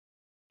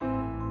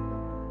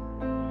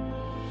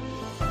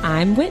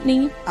I'm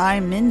Whitney.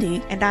 I'm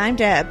Mindy. And I'm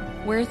Deb.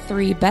 We're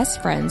three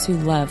best friends who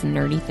love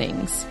nerdy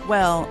things.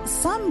 Well,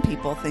 some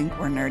people think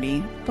we're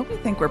nerdy, but we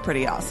think we're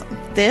pretty awesome.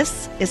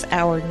 This is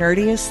our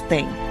nerdiest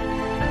thing.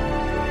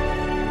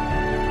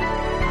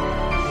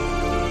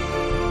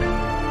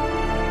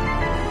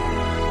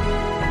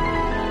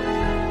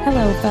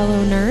 Hello,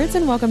 fellow nerds,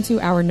 and welcome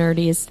to Our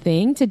Nerdiest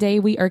Thing. Today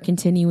we are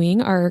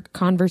continuing our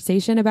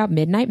conversation about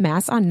Midnight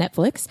Mass on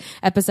Netflix,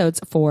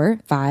 episodes 4,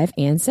 5,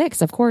 and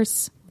 6. Of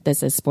course,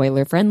 this is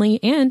spoiler friendly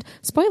and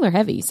spoiler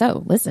heavy,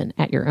 so listen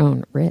at your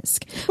own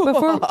risk.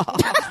 Before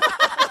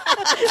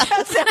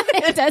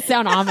it does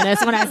sound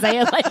ominous when I say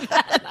it like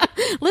that.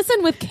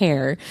 Listen with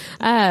care.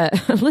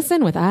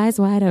 Listen with eyes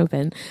wide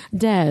open.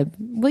 Deb,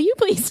 will you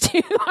please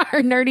do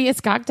our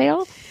nerdiest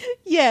cocktail?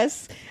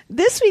 Yes.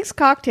 This week's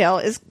cocktail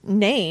is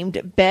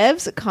named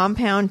Bev's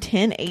Compound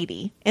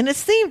 1080, and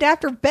it's themed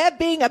after Bev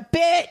being a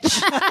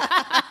bitch.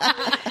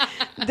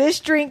 This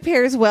drink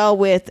pairs well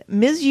with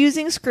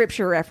misusing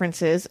scripture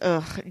references,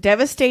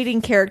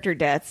 devastating character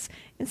deaths,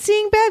 and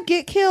seeing Bev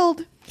get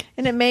killed.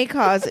 And it may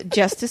cause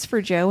justice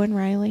for Joe and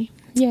Riley.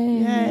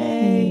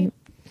 Yay.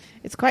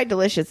 It's quite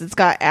delicious. It's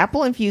got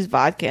apple-infused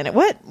vodka in it.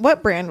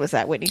 What brand was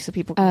that, Whitney, so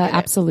people can get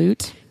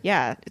Absolute. it?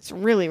 Yeah, it's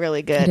really,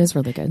 really good. It is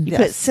really good. You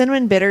put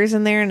cinnamon bitters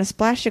in there and a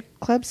splash of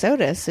club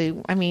soda.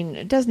 So, I mean,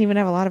 it doesn't even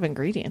have a lot of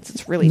ingredients.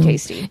 It's really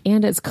tasty.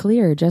 And it's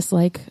clear, just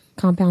like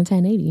Compound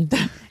 1080.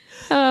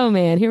 Oh,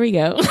 man. Here we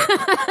go.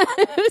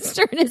 Whose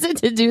turn is it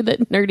to do the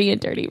nerdy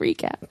and dirty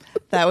recap?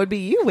 That would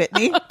be you,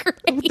 Whitney. Oh,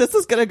 great. This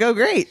is going to go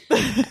great.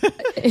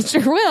 It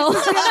sure will.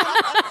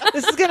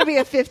 This is going to be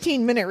a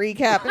 15-minute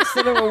recap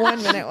instead of a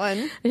 1-minute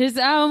one. It's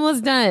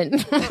almost done.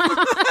 And then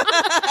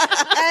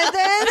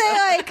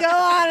they go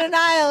on an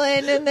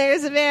island and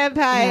there's a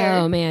vampire.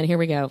 Oh, man. Here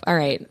we go. All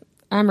right.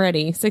 I'm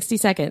ready. 60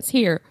 seconds.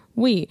 Here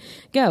we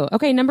go.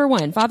 Okay, number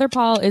 1. Father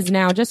Paul is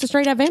now just a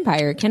straight up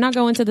vampire. Cannot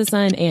go into the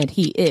sun, and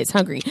he is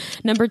hungry.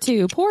 Number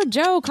 2. Poor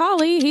Joe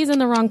Colley. He's in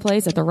the wrong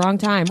place at the wrong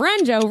time.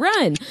 Run, Joe,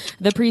 run.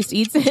 The priest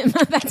eats him.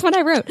 That's what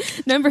I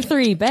wrote. Number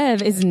 3.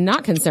 Bev is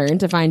not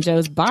concerned to find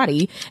Joe's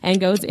body and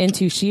goes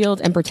into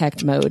shield and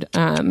protect mode.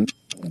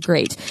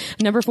 Great.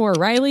 Number 4,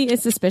 Riley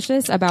is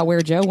suspicious about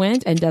where Joe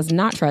went and does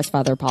not trust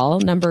Father Paul.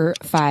 Number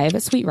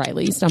 5, Sweet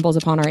Riley stumbles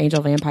upon our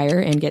angel vampire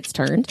and gets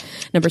turned.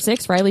 Number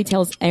 6, Riley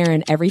tells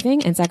Aaron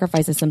everything and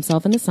sacrifices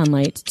himself in the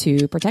sunlight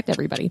to protect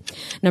everybody.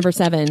 Number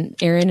 7,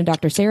 Aaron and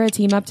Dr. Sarah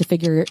team up to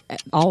figure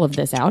all of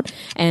this out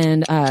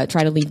and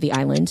try to leave the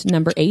island.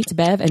 Number 8,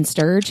 Bev and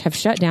Sturge have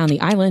shut down the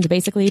island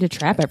basically to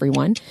trap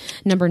everyone.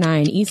 Number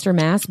 9, Easter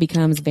Mass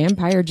becomes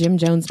vampire Jim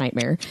Jones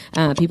nightmare.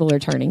 People are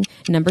turning.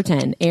 Number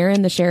 10,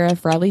 Aaron, the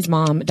sheriff, Riley's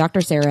mom, Dr.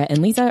 Sarah,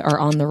 and Lisa are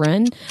on the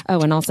run. Oh,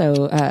 and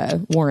also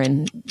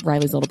Warren,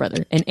 Riley's little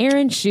brother. And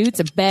Aaron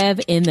shoots Bev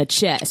in the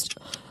chest.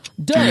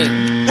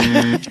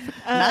 Dang.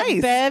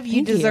 Nice. Bev,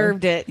 you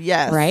deserved it.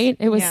 Yes. Right?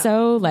 It was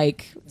so,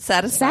 like,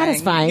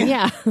 Satisfying.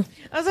 Yeah.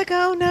 I was like,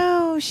 oh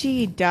no,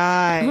 she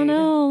died. Oh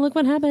no, look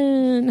what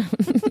happened.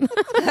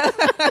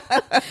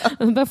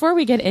 Before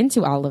we get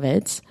into all of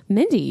it,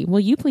 Mindy, will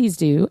you please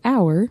do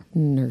our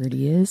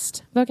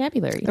nerdiest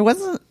vocabulary? There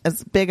wasn't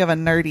as big of a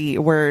nerdy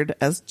word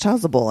as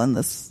chasuble in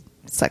this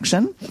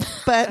section,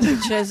 but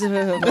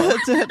chasuble.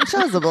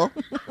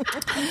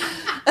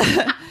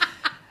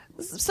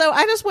 So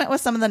I just went with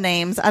some of the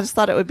names. I just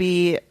thought it would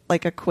be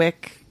like a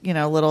quick,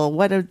 little,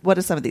 what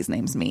do some of these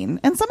names mean?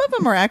 And some of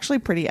them are actually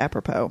pretty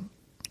apropos.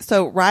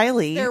 So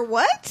Riley. They're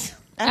what?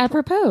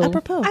 Apropos. I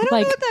don't know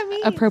what that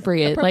means.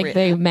 Appropriate. Like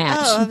they match.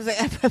 Oh, I was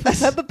like,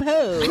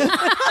 apropos.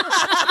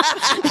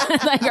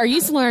 Like, are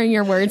you slurring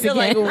your words You're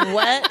again? like,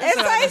 what? It's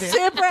like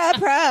super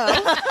pro.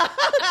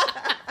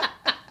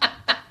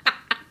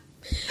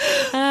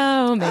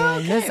 Oh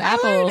man, this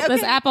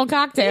apple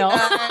cocktail.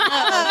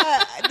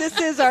 This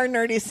is our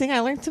nerdiest thing. I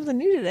learned something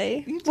new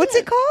today. What's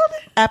it called?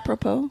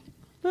 Apropos.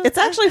 It's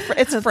actually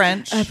it's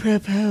French.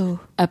 Apropos.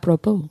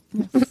 Apropos.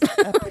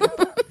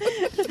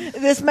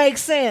 This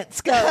makes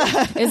sense. Go.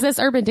 Is this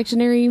Urban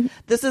Dictionary?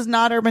 This is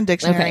not Urban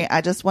Dictionary. Okay. I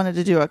just wanted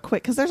to do a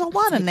quick because there's a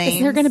lot of names.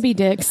 Is there going to be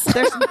dicks?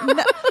 There's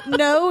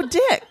no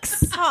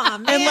dicks. Aw,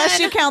 man. Unless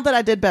you count that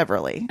I did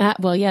Beverly.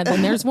 Well, yeah.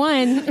 Then there's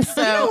one.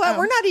 So You know what?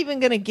 We're not even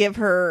going to give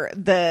her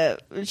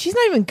she's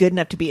not even good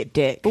enough to be a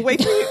dick. But wait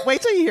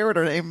till you hear what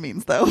her name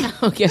means, though.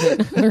 Okay.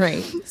 All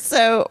right.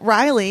 So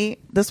Riley,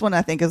 this one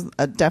I think is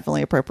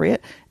definitely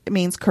appropriate. It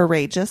means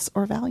courageous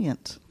or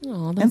valiant.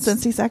 Oh, and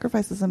since he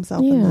sacrifices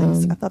himself in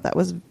this, I thought that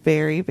was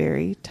very,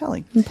 very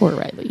telling. Poor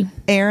Riley.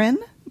 Aaron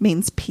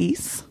means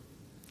peace.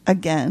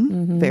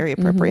 Again, very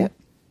appropriate.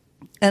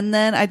 And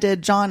then I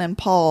did John and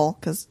Paul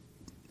because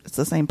it's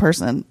the same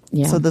person.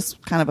 Yeah. So this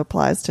kind of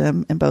applies to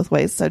him in both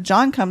ways. So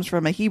John comes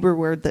from a Hebrew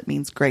word that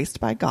means graced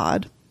by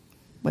God,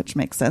 which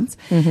makes sense.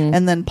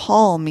 And then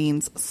Paul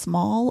means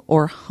small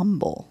or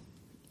humble.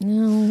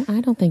 No,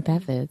 I don't think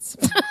that fits.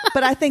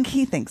 But I think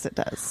he thinks it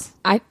does.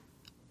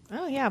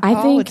 Oh, yeah.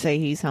 Paul would say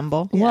he's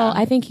humble. Well,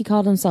 I think he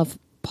called himself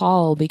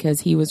Paul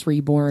because he was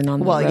reborn on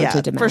the road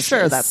to Damascus. For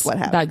sure that's what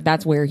happened.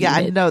 That's where he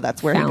I know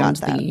that's where he got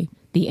that.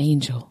 The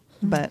angel.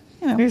 But,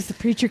 you know. There's the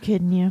preacher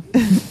kid in you.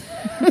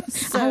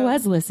 I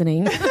was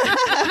listening.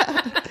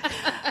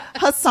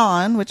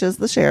 Hassan, which is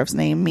the sheriff's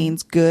name,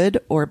 means good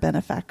or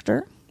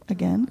benefactor.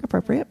 Again,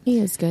 appropriate. He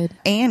is good.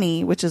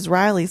 Annie, which is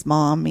Riley's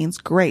mom, means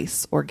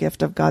grace or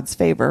gift of God's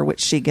favor, which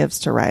she gives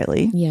to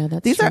Riley. Yeah,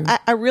 that's These true. are.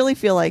 I really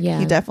feel like Yeah.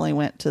 he definitely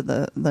went to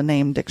the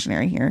name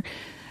dictionary here.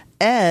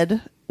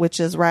 Ed, which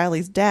is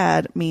Riley's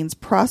dad, means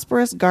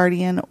prosperous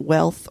guardian,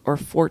 wealth, or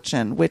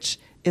fortune, which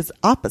is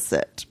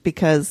opposite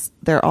because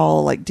they're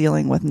all like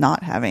dealing with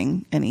not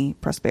having any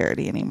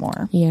prosperity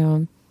anymore. Yeah.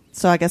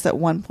 So I guess at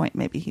one point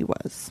maybe he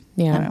was.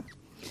 Yeah. I don't know.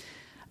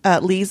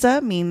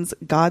 Lisa means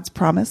God's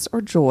promise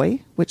or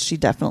joy, which she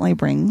definitely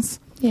brings.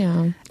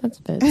 Yeah. That's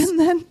bits. And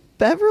then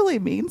Beverly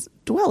means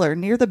dweller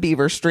near the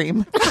beaver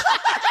stream.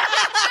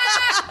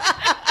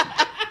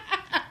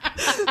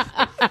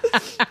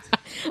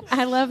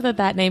 I love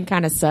that name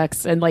kind of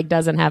sucks and like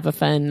doesn't have a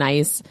fun,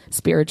 nice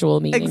spiritual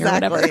meaning or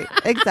whatever.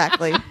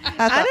 Exactly.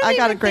 I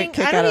got a great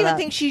kick I out don't of even that.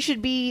 think she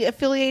should be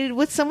affiliated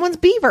with someone's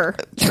beaver.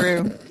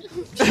 True.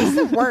 She's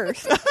the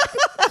worst.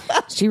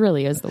 She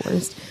really is the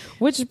worst.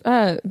 Which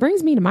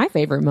brings me to my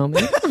favorite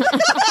moment.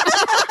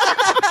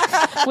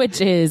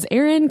 Which is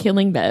Aaron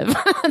killing Bev.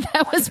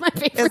 That was my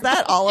favorite. Is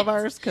that all of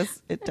ours?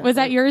 Because Was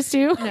that yours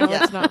too? No,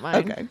 it's not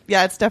mine. Okay.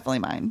 Yeah, it's definitely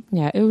mine.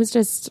 Yeah, it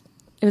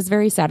was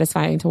very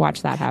satisfying to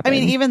watch that happen. I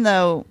mean, even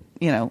though,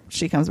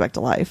 she comes back to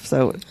life,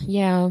 so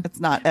yeah. it's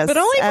not as... But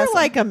only as, for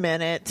like a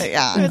minute.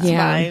 Yeah. It's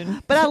Yeah.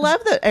 fine. But I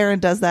love that Aaron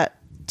does that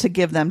to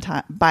give them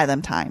time, buy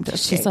them time to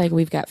escape. She's like,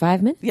 we've got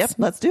 5 minutes. Yep,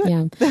 let's do it.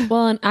 Yeah.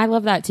 Well, and I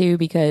love that too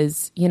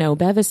because,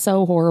 Bev is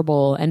so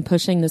horrible and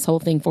pushing this whole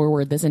thing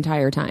forward this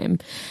entire time.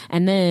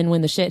 And then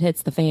when the shit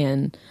hits the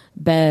fan,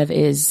 Bev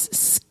is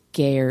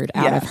scared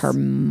out of Yes. her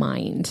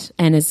mind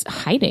and is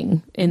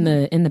hiding in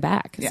the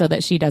back so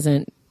that she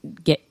doesn't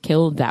get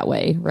killed that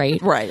way,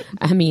 right? Right.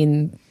 I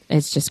mean,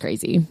 it's just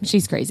crazy.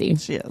 She's crazy.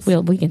 She is.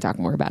 We can talk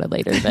more about it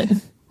later, but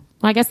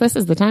well, I guess this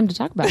is the time to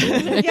talk about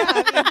it.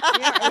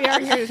 Yeah, we are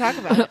here to talk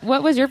about it.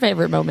 What was your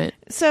favorite moment?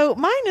 So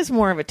mine is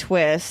more of a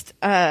twist.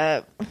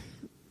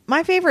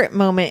 My favorite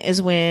moment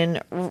is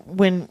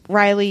when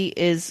Riley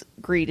is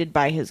greeted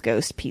by his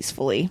ghost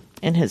peacefully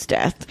in his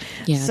death.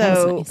 Yeah, that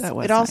so was nice. That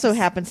was it also nice.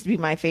 happens to be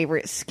my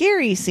favorite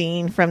scary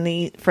scene from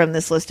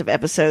this list of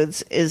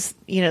episodes. Is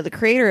the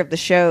creator of the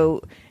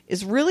show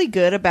is really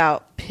good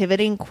about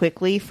pivoting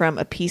quickly from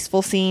a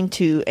peaceful scene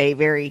to a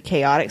very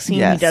chaotic scene.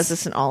 Yes. He does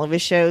this in all of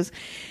his shows.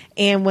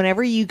 And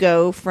whenever you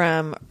go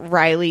from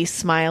Riley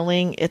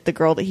smiling at the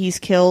girl that he's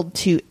killed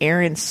to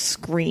Aaron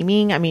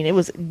screaming, I mean, it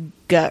was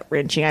gut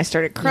wrenching. I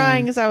started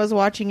crying as I was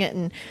watching it,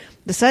 and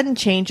the sudden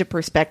change of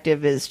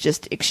perspective is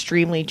just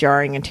extremely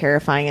jarring and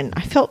terrifying. And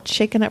I felt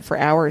shaken up for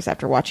hours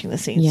after watching the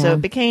scene. Yeah. So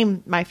it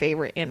became my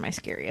favorite and my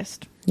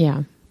scariest.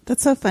 Yeah.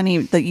 That's so funny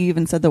that you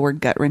even said the word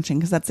gut wrenching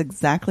because that's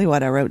exactly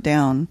what I wrote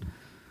down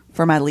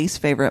for my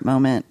least favorite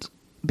moment,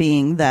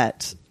 being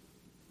that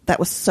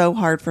was so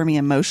hard for me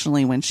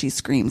emotionally when she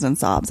screams and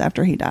sobs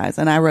after he dies.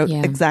 And I wrote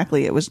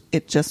exactly,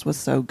 it just was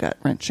so gut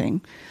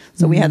wrenching.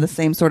 So we had the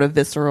same sort of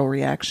visceral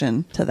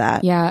reaction to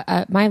that.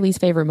 Yeah, my least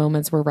favorite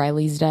moments were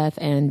Riley's death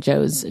and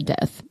Joe's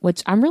death,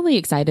 which I'm really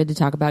excited to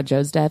talk about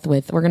Joe's death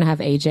with. We're going to have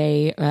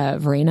AJ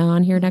Verena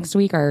on here next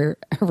week, our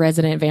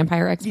resident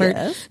vampire expert,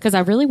 Yes. because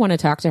I really want to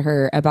talk to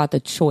her about the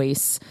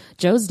choice,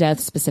 Joe's death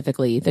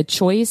specifically, the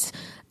choice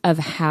of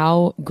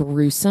how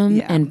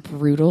gruesome and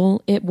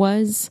brutal it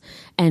was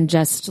and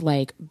just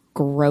like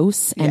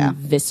gross and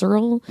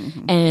visceral.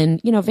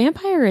 And,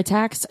 vampire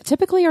attacks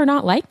typically are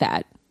not like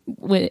that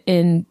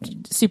in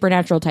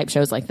supernatural type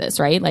shows like this,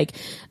 right? Like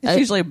It's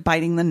usually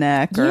biting the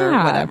neck or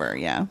whatever.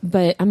 Yeah.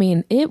 But I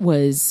mean, it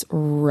was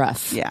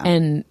rough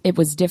and it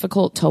was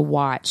difficult to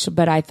watch,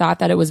 but I thought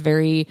that it was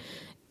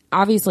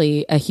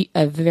obviously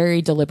a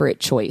very deliberate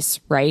choice,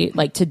 right?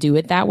 Like to do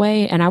it that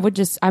way. And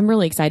I'm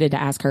really excited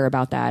to ask her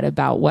about that,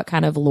 about what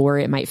kind of lore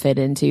it might fit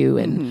into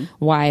and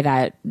why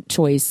that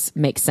choice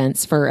makes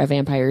sense for a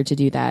vampire to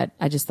do that.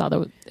 I just thought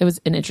it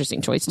was an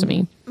interesting choice to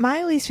me.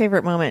 My least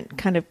favorite moment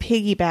kind of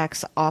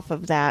piggybacks off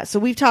of that. So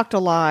we've talked a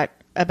lot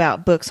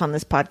about books on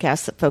this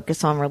podcast that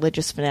focus on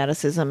religious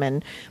fanaticism,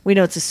 and we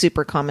know it's a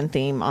super common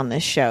theme on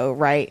this show,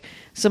 right?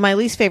 So my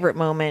least favorite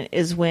moment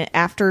is when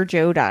after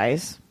Joe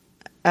dies,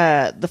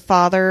 the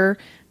father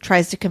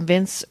tries to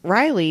convince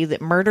Riley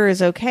that murder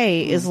is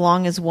okay as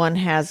long as one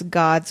has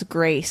God's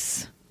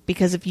grace.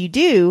 Because if you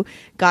do,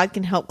 God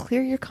can help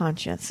clear your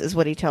conscience, is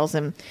what he tells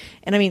him.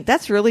 And I mean,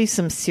 that's really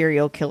some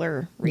serial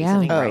killer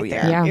reasoning right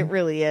there. Yeah. It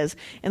really is.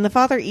 And the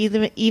father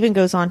even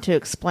goes on to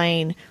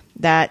explain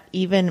that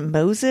even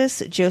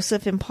Moses,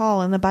 Joseph, and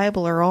Paul in the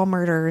Bible are all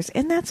murderers,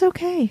 and that's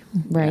okay.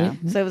 Right.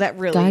 So that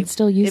really God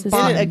still uses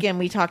them. again,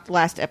 we talked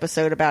last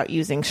episode about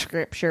using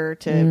scripture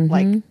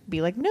to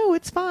be like, no,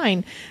 it's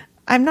fine.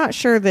 I'm not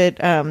sure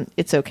that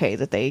it's okay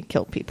that they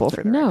killed people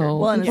for the record.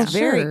 Well, and it's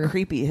sure. very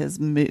creepy, his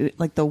mood,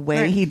 like the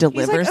way Right. he He's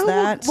delivers like,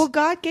 that. Well,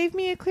 God gave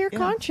me a clear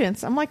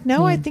conscience. I'm like,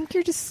 no, I think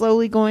you're just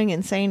slowly going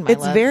insane, my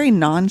It's love. very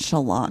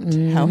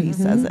nonchalant how he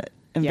says it.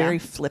 and Yeah. very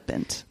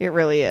flippant. It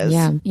really is.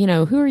 Yeah. You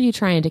know, who are you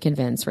trying to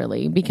convince,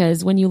 really?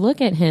 Because when you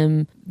look at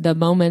him, the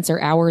moments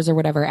or hours or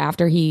whatever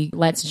after he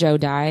lets Joe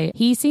die,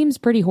 he seems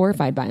pretty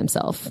horrified by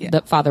himself.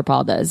 That Father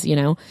Paul does, you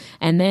know?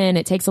 And then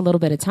it takes a little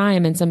bit of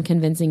time and some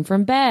convincing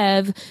from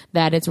Bev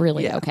that it's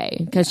really okay.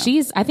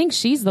 Because I think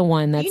she's the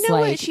one that's You know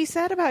like. what she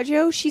said about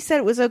Joe? She said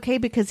it was okay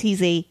because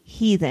he's a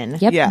heathen.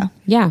 Yep. Yeah.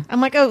 Yeah. I'm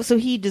like, oh, so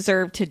he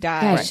deserved to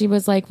die. Yeah, she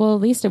was like, well,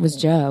 at least it was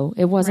Joe.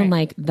 It wasn't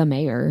like the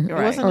mayor. It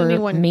wasn't or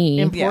anyone me.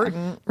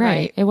 important.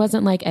 Right. It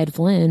wasn't like Ed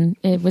Flynn.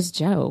 It was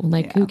Joe.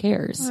 Like, who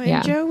cares?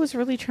 And Joe was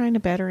really trying to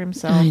better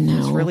himself. I know.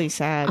 It's really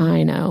sad.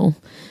 I know.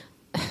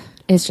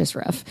 It's just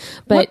rough.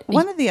 But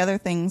one of the other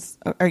things,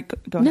 go ahead.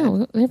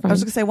 No, you're fine. I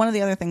was going to say one of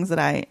the other things that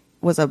I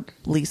was a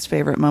least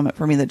favorite moment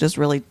for me that just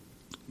really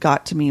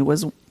got to me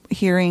was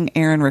hearing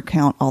Erin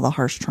recount all the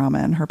harsh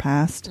trauma in her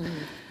past.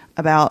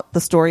 About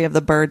the story of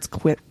the bird's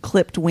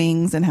clipped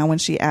wings and how when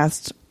she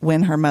asked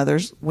when her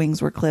mother's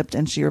wings were clipped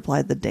and she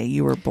replied the day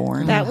you were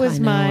born. That was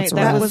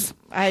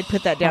I had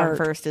put that down Heart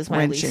first as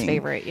my least wrenching.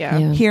 favorite.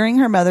 Yeah. Hearing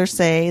her mother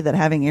say that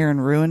having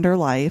Erin ruined her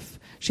life,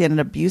 she had an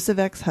abusive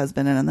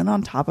ex-husband, and then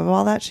on top of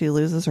all that, she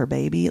loses her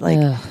baby. Like,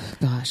 ugh,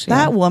 gosh,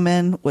 that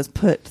woman was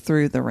put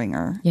through the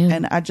ringer. Yeah.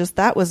 And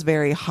that was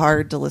very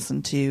hard to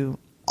listen to,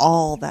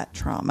 all that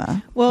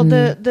trauma. Well,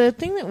 the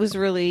thing that was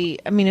really,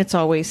 I mean, it's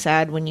always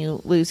sad when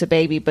you lose a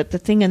baby, but the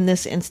thing in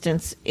this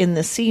instance, in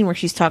the scene where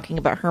she's talking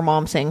about her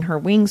mom saying her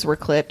wings were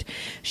clipped,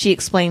 Erin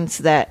explains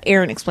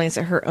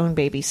that her own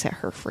baby set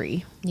her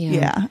free.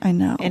 Yeah, I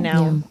know. And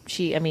now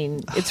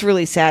it's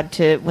really sad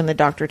when the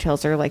doctor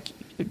tells her, like,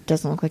 it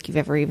doesn't look like you've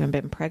ever even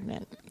been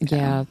pregnant.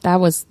 Yeah, that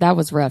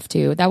was rough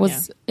too. That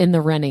was in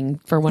the running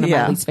for one of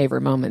my least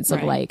favorite moments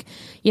of like,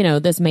 you know,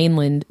 this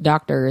mainland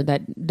doctor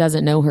that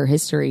doesn't know her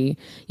history.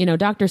 You know,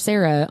 Dr.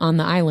 Sarah on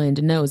the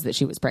island knows that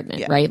she was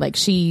pregnant, right? Like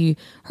she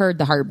heard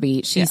the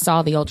heartbeat, she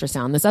saw the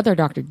ultrasound. This other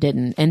doctor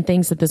didn't, and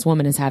thinks that this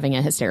woman is having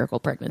a hysterical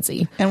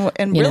pregnancy. And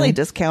really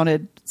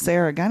discounted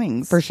Sarah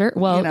Gunnings. For sure.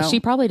 Well, you know, she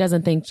probably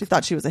doesn't think... She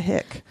thought she was a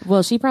hick.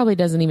 Well, she probably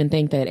doesn't even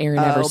think that Erin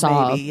ever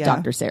saw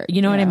Dr. Sarah.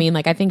 You know what I mean?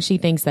 Like, I think she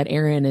thinks that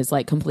Erin is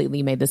like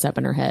completely made this up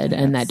in her head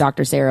and that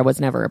Dr. Sarah was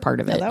never a part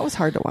of it. That was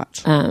hard to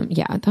watch.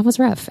 Yeah, that was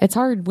rough. It's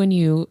hard when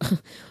you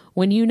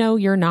know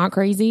you're not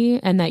crazy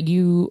and that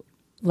you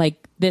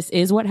like this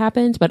is what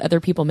happened, but other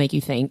people make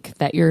you think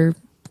that you're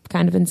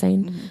kind of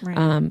insane.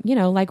 Right. You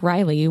know, like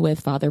Riley with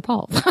Father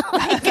Paul.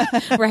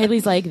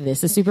 Riley's like,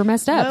 this is super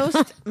messed up.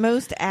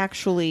 Most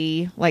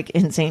actually like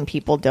insane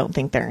people don't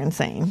think they're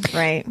insane,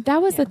 right?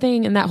 That was the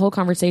thing in that whole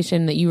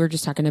conversation that you were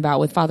just talking about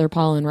with Father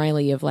Paul and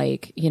Riley of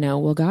like, you know,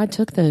 well, God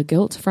took the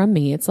guilt from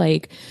me. It's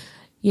like,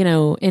 you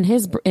know, in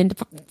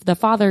the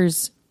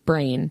Father's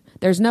brain,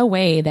 there's no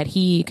way that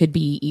he could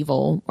be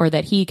evil or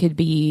that he could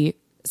be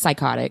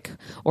psychotic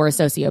or a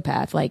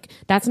sociopath. Like,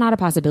 that's not a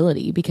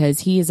possibility because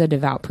he is a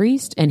devout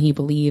priest and he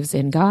believes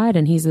in God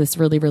and he's this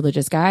really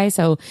religious guy.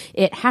 So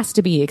it has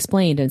to be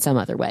explained in some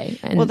other way.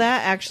 And well,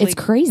 that actually, it's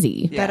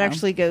crazy. That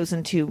actually goes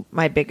into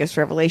my biggest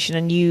revelation.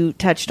 And you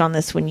touched on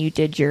this when you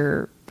did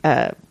your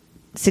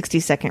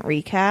 60-second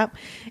recap.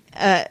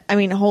 I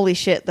mean, holy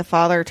shit, the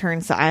Father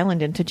turns the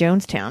island into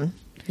Jonestown.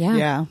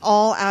 Yeah.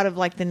 All out of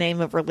like the name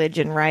of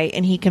religion, right?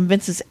 And he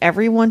convinces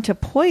everyone to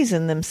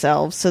poison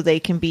themselves so they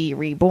can be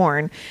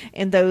reborn.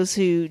 And those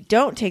who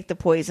don't take the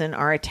poison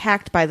are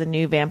attacked by the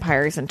new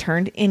vampires and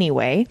turned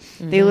anyway.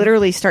 They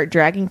literally start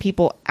dragging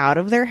people out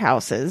of their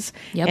houses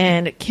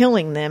and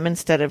killing them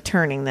instead of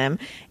turning them.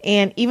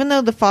 And even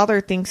though the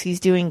Father thinks he's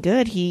doing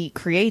good, he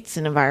creates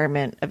an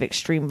environment of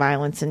extreme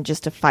violence and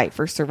just a fight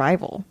for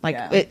survival.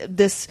 Like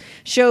this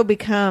show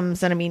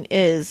becomes, and I mean,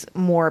 is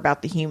more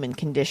about the human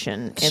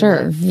condition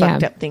and the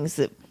fucked up things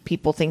that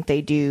people think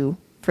they do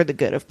for the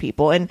good of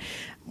people. And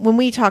when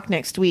we talk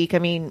next week, I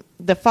mean,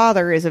 the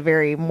Father is a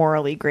very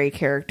morally gray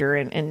character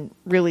and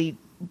really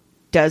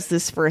does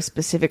this for a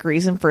specific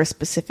reason for a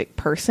specific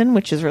person,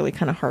 which is really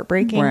kind of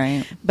heartbreaking.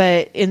 Right.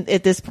 But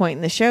at this point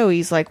in the show,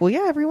 he's like, well,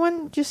 yeah,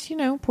 everyone just, you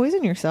know,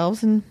 poison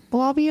yourselves and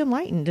we'll all be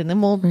enlightened. And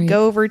then we'll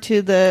go over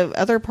to the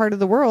other part of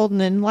the world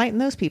and enlighten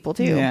those people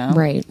too. Yeah.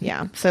 Right.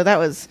 Yeah. So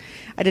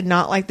I did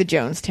not like the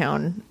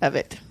Jonestown of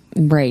it.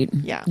 Right.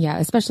 Yeah. Yeah.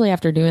 Especially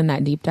after doing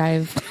that deep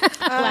dive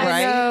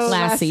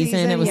last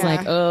season. It was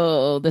like,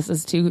 oh, this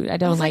is too, I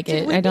don't like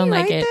it. I don't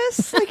like it.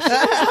 This? Like,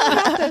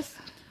 about this.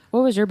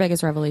 What was your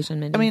biggest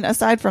revelation, Mindy? I mean,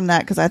 aside from that,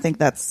 because I think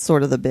that's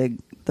sort of the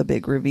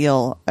big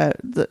reveal,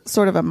 the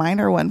sort of a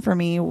minor one for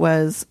me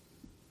was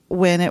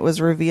when it was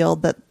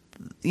revealed that,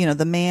 you know,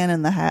 the man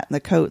in the hat and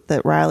the coat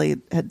that Riley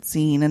had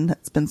seen and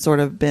it's been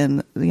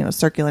you know,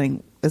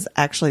 circulating is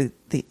actually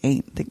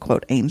the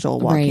quote angel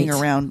walking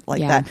around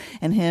like that,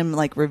 and him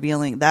like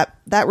revealing that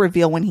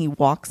reveal when he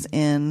walks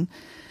in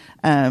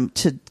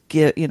to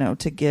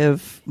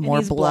give more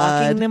and he's blood.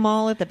 blocking them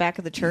all at the back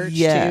of the church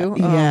too.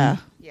 Yeah.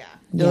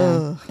 Yeah,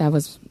 Ugh. that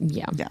was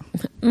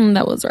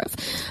that was rough.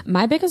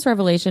 My biggest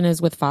revelation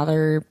is with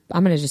Father.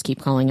 I'm going to just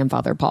keep calling him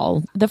Father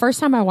Paul. The first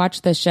time I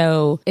watched the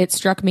show, it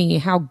struck me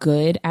how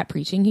good at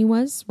preaching he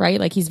was. Right,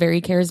 like he's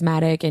very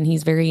charismatic and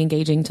he's very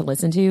engaging to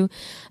listen to.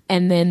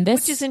 And then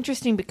this, which is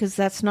interesting because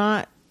that's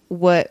not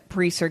what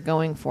priests are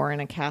going for in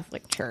a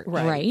Catholic church.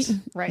 Right.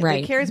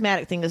 The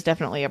charismatic thing is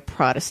definitely a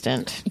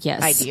Protestant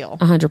ideal.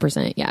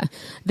 100%. Yeah.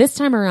 This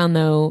time around,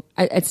 though,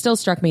 it still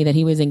struck me that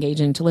he was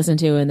engaging to listen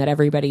to and that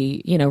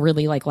everybody,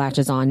 really like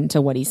latches on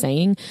to what he's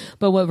saying.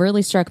 But what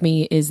really struck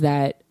me is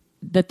that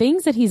the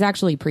things that he's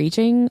actually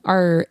preaching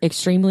are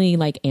extremely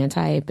like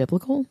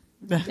anti-biblical.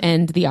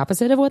 And the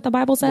opposite of what the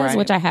Bible says,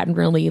 which I hadn't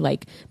really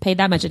like paid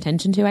that much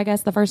attention to, I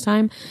guess, the first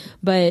time.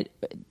 But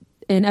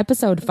in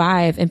episode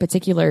 5 in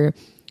particular,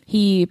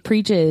 he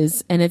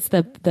preaches, and it's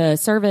the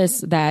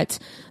service that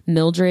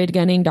Mildred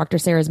Gunning, Dr.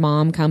 Sarah's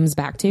mom, comes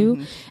back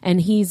to. And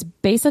he's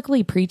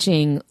basically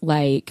preaching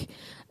like,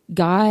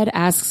 God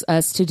asks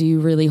us to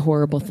do really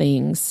horrible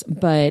things,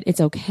 but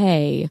it's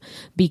okay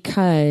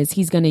because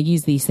he's going to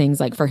use these things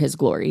like for his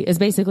glory is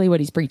basically what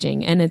he's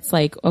preaching. And it's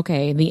like,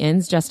 okay, the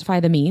ends justify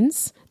the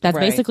means. That's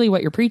basically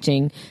what you're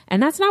preaching.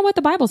 And that's not what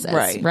the Bible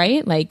says,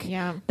 right? Like,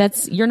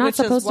 you're not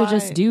supposed to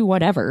just do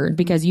whatever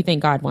because you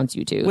think God wants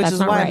you to. Which that's is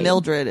not why right.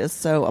 Mildred is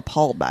so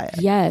appalled by it.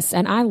 Yes.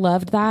 And I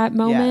loved that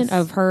moment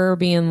of her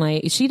being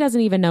like, she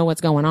doesn't even know what's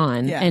going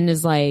on and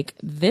is like,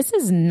 this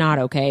is not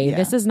okay.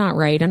 This is not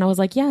right. And I was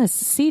like, yes,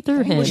 see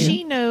through him. Well,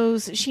 she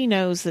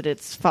knows that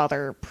it's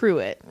Father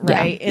Pruitt,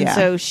 right? And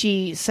so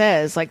she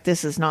says, like,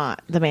 this is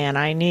not the man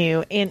I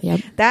knew. And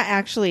that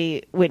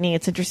actually, Whitney,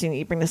 it's interesting that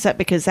you bring this up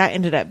because that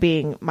ended up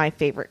being my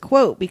favorite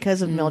quote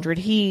because of Mildred.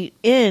 He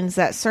ends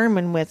that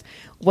sermon with,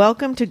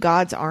 "Welcome to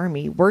God's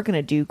army. We're going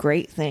to do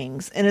great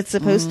things." And it's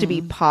supposed to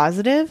be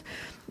positive,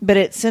 but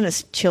it sent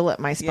a chill up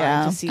my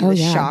spine to see the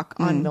shock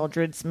on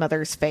Mildred's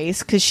mother's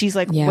face because she's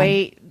like,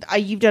 wait,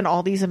 you've done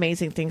all these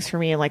amazing things for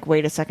me, and like,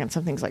 wait a second,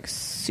 something's like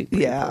super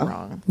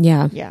wrong.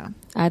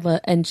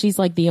 And she's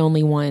like the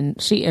only one.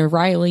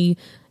 Riley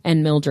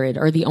and Mildred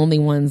are the only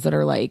ones that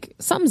are like,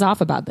 something's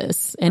off about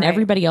this. And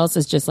everybody else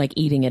is just like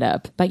eating it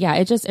up. But yeah,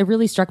 it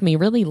really struck me,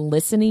 really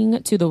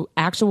listening to the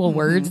actual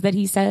words that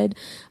he said.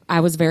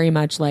 I was very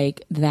much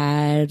like,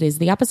 that is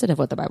the opposite of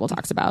what the Bible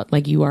talks about.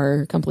 Like, you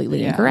are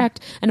completely incorrect.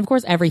 And of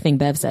course, everything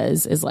Bev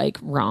says is like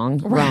wrong.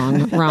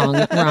 But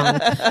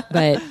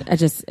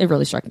it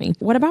really struck me.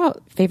 What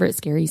about favorite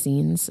scary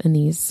scenes in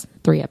these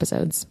 3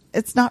 episodes?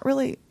 It's not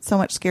really so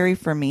much scary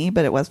for me,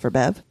 but it was for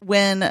Bev.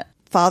 When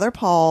Father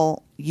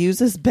Paul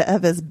uses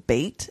Bev as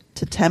bait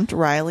to tempt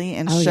Riley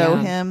and show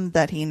him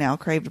that he now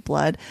craved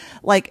blood.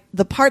 Like,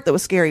 the part that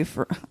was scary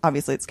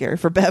obviously it's scary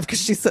for Bev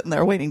because she's sitting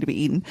there waiting to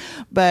be eaten.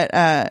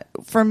 But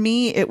for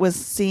me, it was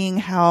seeing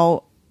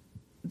how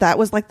that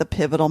was like the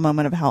pivotal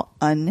moment of how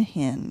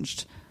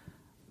unhinged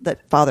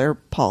that Father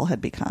Paul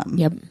had become.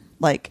 Yep.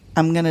 Like,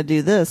 I'm going to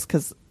do this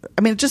because,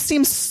 I mean, it just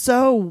seems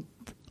so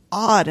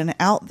odd and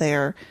out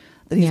there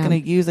that he's going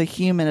to use a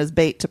human as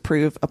bait to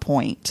prove a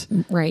point.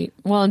 Right.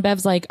 Well, and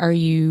Bev's like, are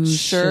you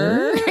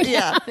sure?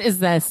 Yeah. Is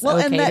this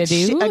okay to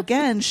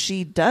do?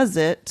 She does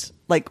it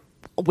like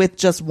with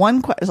just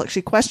one question. Like,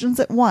 she questions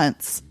it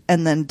once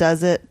and then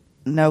does it.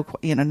 No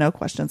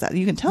questions.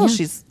 You can tell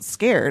she's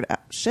scared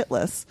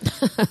shitless.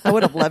 I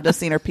would have loved to have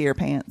seen her pee her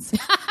pants.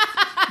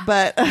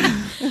 But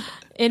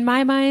in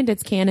my mind,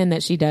 it's canon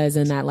that she does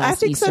in that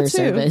last Easter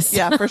service.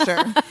 Yeah, for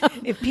sure.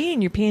 If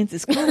peeing your pants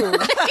is cool, call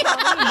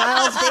me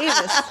Miles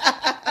Davis.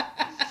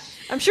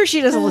 I'm sure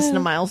she doesn't listen to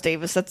Miles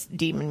Davis. That's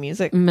demon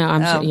music. No,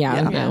 I'm sure.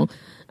 Yeah,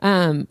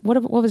 no.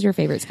 What was your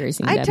favorite scary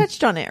scene? I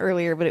touched on it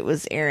earlier, but it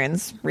was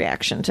Aaron's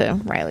reaction to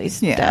Riley's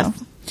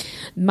death.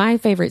 My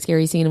favorite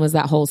scary scene was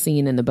that whole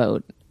scene in the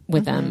boat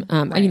with them.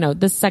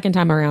 The second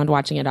time around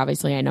watching it,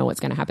 obviously I know what's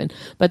going to happen.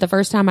 But the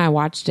first time I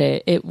watched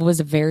it, it was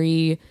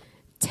very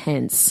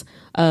tense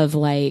of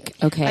like,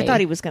 okay, I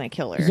thought he was going to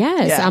kill her.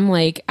 Yes. Yeah. I'm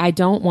like, I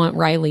don't want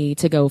Riley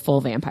to go full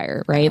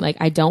vampire, right? Like,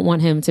 I don't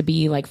want him to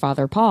be like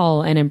Father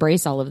Paul and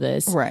embrace all of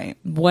this. Right.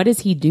 What is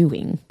he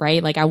doing?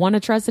 Right. Like, I want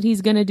to trust that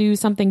he's going to do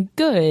something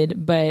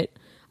good, but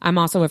I'm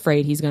also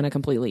afraid he's going to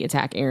completely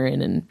attack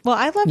Aaron. And well,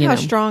 I love how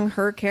strong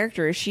her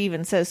character is. She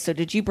even says, so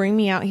did you bring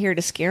me out here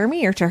to scare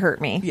me or to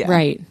hurt me? Yeah.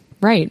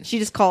 Right. She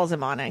just calls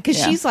him on it because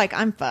she's like,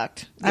 I'm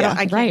fucked.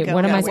 I can't go.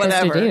 What am I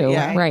supposed to do?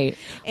 Yeah. Right.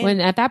 And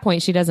when at that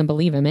point she doesn't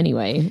believe him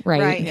anyway.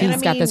 Right.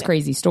 He's got this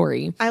crazy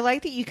story. I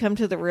like that you come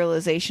to the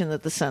realization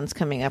that the sun's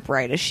coming up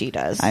right as she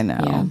does. I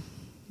know.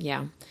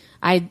 Yeah.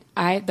 I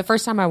the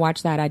first time I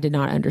watched that, I did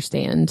not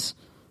understand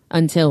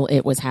until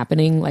it was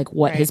happening, like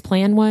what his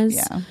plan was.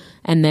 Yeah.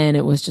 And then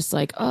it was just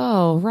like,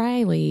 oh,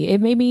 Riley.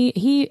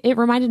 It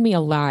reminded me a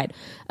lot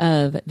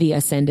of the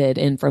Ascended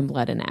in From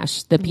Blood and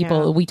Ash. The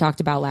people we talked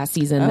about last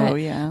season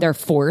that they're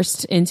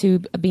forced into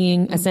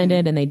being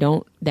Ascended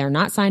and they're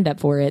not signed up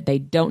for it. They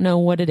don't know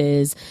what it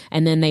is.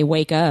 And then they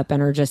wake up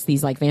and are just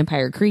these like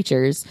vampire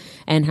creatures.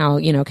 And how,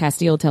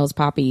 Castile tells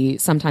Poppy,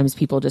 sometimes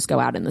people just go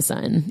out in the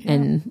sun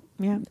and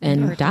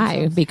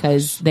die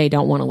because they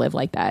don't want to live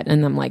like that.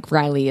 And I'm like,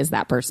 Riley is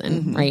that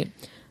person, right?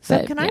 So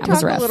But, can I yeah, it was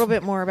talk a rough. little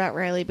bit more about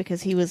Riley,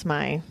 because he was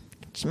my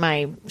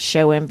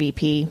show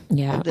MVP.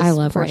 Yeah, of this I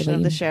love portion Riley.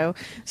 of the show.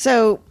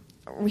 So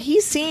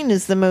he's seen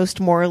as the most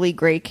morally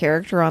gray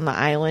character on the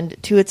island,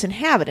 to its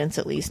inhabitants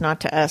at least,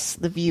 not to us,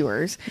 the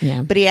viewers.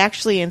 Yeah. But he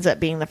actually ends up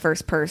being the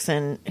first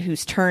person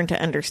who's turned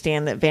to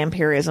understand that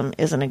vampirism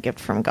isn't a gift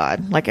from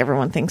God, like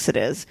everyone thinks it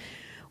is.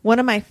 One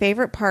of my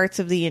favorite parts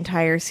of the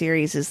entire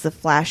series is the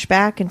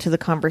flashback into the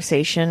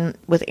conversation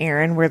with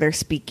Aaron, where they're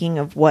speaking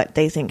of what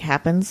they think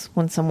happens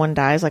when someone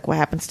dies, like what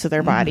happens to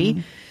their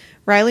body.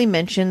 Riley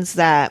mentions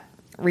that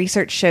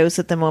research shows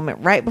that the moment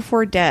right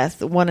before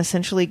death, one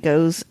essentially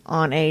goes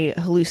on a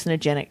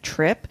hallucinogenic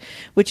trip,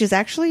 which has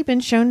actually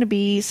been shown to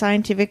be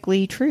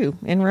scientifically true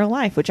in real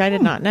life, which I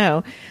did not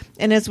know.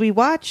 And as we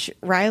watch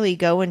Riley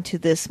go into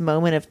this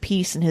moment of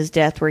peace in his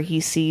death, where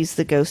he sees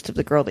the ghost of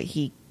the girl that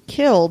he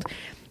killed,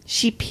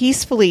 she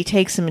peacefully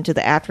takes him into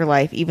the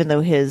afterlife, even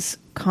though his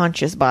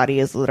conscious body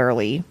is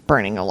literally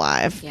burning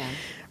alive. Yeah.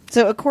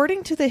 So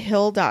according to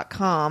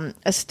thehill.com,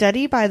 a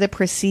study by the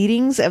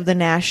Proceedings of the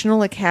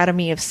National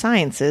Academy of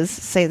Sciences,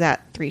 say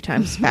that 3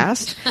 times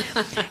fast,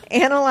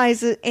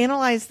 analyzed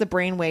the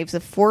brainwaves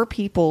of 4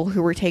 people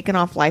who were taken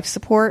off life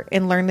support,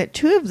 and learned that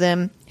 2 of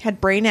them had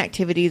brain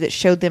activity that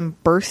showed them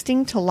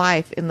bursting to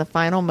life in the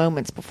final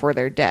moments before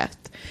their death.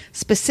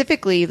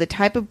 Specifically, the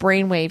type of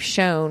brainwave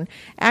shown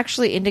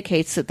actually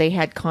indicates that they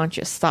had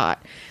conscious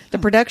thought. The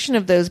production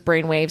of those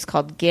brainwaves,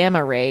 called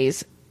gamma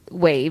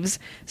waves,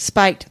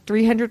 spiked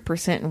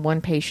 300% in one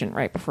patient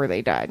right before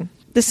they died.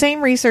 The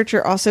same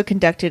researcher also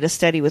conducted a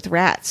study with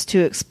rats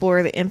to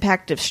explore the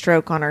impact of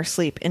stroke on our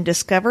sleep, and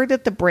discovered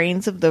that the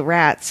brains of the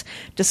rats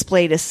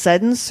displayed a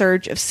sudden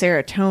surge of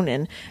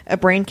serotonin, a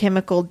brain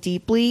chemical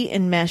deeply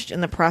enmeshed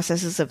in the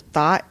processes of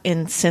thought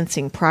and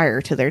sensing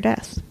prior to their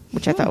death,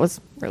 which I thought was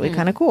really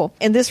kind of cool.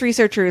 And this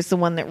researcher is the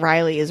one that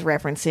Riley is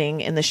referencing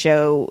in the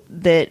show,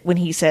 that when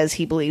he says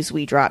he believes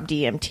we drop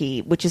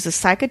DMT, which is a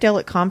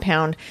psychedelic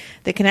compound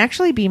that can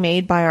actually be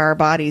made by our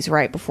bodies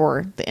right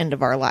before the end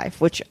of our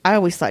life, which I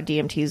always thought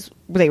DMTs,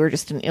 they were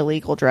just an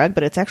illegal drug,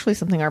 but it's actually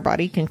something our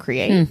body can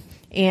create.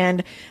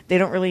 And they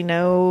don't really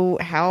know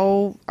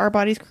how our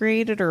body's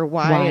created or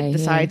why it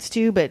decides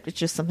to, but it's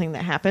just something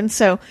that happens.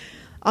 So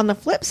on the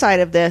flip side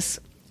of this,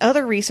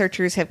 other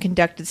researchers have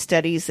conducted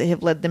studies that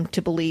have led them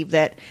to believe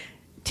that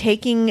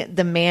taking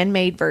the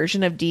man-made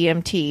version of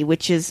DMT,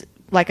 which is,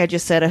 like I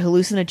just said, a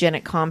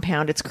hallucinogenic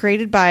compound, it's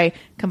created by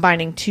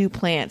combining 2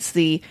 plants,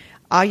 the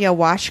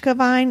ayahuasca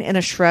vine and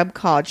a shrub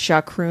called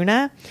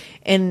chacruna.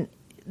 And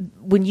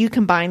when you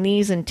combine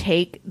these and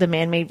take the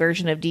man-made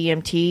version of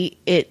DMT,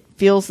 it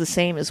feels the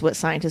same as what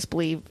scientists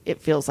believe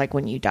it feels like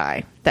when you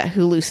die, that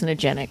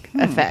hallucinogenic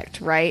effect,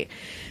 right?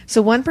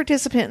 So one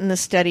participant in the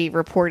study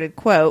reported,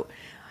 quote,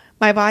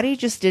 "My body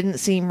just didn't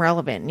seem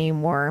relevant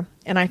anymore,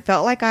 and I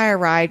felt like I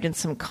arrived in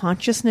some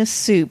consciousness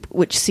soup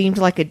which seemed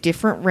like a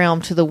different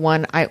realm to the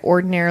one I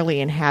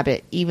ordinarily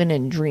inhabit, even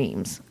in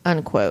dreams,"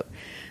 unquote.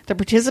 The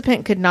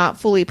participant could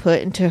not fully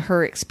put into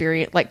her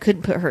experience,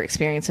 couldn't put her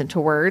experience into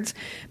words,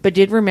 but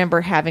did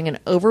remember having an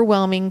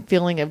overwhelming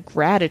feeling of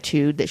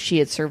gratitude that she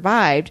had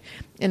survived,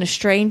 and a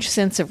strange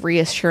sense of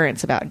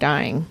reassurance about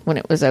dying when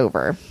it was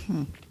over.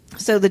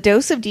 So the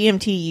dose of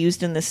DMT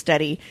used in this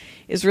study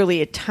is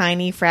really a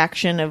tiny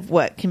fraction of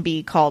what can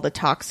be called a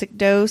toxic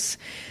dose.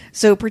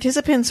 So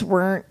participants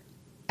weren't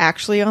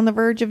actually on the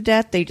verge of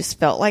death. They just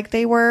felt like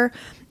they were.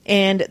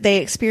 And they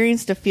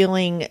experienced a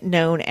feeling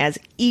known as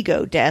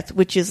ego death,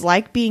 which is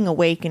like being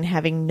awake and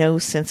having no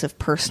sense of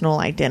personal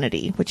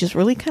identity, which is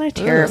really kind of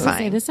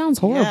terrifying. This sounds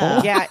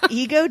horrible. Yeah,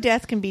 ego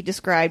death can be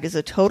described as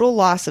a total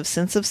loss of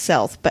sense of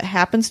self, but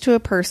happens to a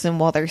person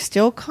while they're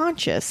still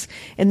conscious.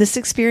 And this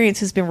experience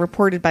has been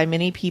reported by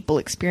many people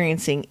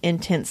experiencing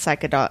intense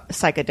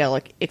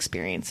psychedelic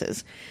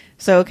experiences.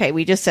 So, okay,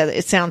 we just said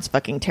it sounds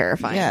fucking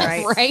terrifying,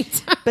 right?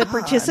 Right. But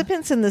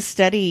participants in the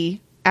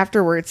study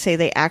afterwards say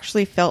they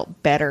actually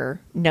felt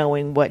better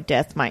knowing what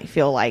death might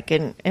feel like.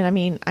 And I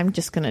mean, I'm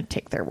just going to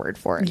take their word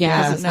for it.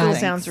 Yeah, because it still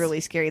sounds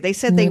really scary. They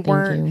said they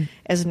weren't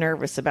as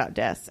nervous about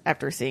death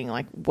after seeing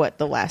like what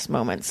the last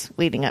moments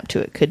leading up to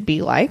it could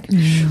be like.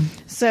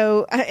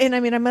 So, and I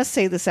mean, I must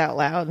say this out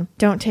loud.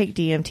 Don't take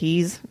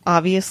DMTs,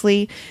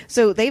 obviously.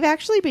 So they've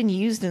actually been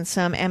used in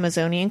some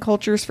Amazonian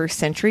cultures for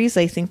centuries.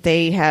 They think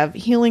they have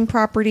healing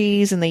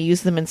properties and they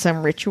use them in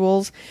some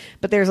rituals,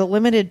 but there's a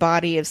limited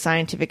body of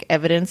scientific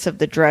evidence of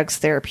the drug's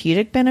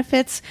therapeutic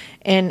benefits,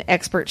 and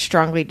experts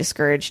strongly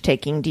discourage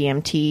taking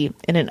DMT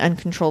in an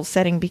uncontrolled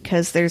setting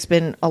because there's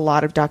been a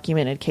lot of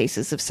documented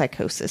cases of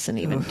psychosis and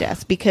even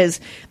death because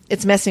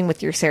it's messing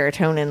with your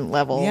serotonin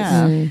levels.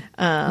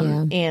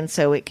 And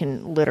so it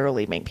can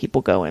literally make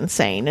people go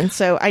insane. And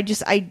so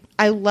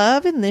I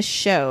love in this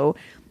show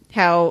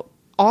how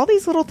all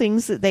these little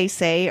things that they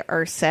say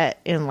are set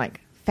in like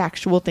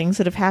factual things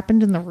that have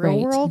happened in the real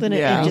world. And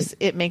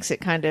it makes it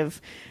kind of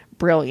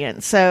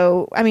brilliant.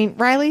 So, I mean,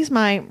 Riley's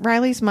my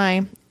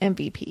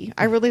MVP.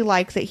 I really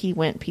like that he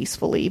went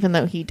peacefully, even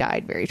though he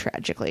died very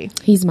tragically.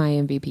 He's my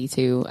MVP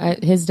too.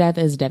 His death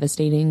is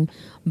devastating,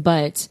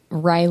 but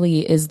Riley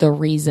is the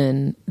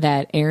reason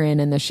that Aaron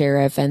and the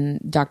sheriff and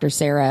Dr.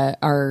 Sarah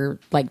are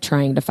like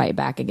trying to fight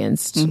back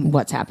against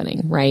what's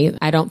happening, right?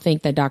 I don't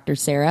think that Dr.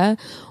 Sarah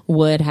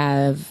would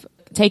have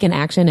taken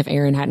action if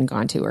Aaron hadn't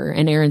gone to her,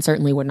 and Aaron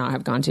certainly would not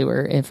have gone to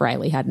her if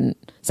Riley hadn't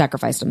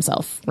sacrificed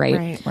himself,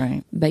 right?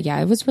 Right. But yeah,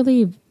 it was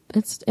really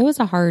that was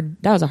a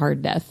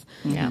hard death.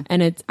 Yeah.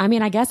 And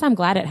I guess I'm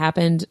glad it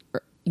happened,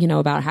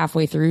 about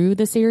halfway through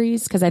the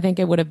series, because I think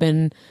it would have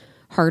been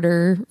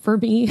harder for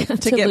me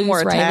to get lose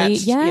more Riley.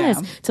 attached. Yes.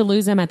 Yeah. To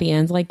lose him at the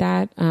end like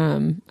that. I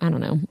don't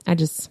know. I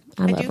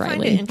love do Riley.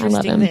 find it I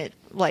love interesting him. that,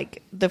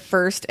 like, the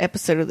first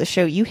episode of the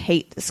show, you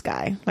hate this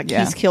guy. Like,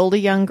 Yeah. he's killed a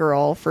young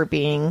girl for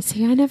being...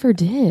 See, I never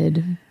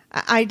did.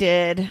 I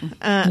did.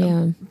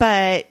 Yeah.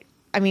 But,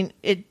 I mean,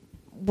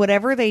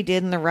 whatever they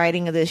did in the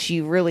writing of this,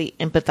 you really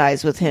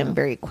empathize with him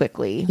very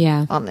quickly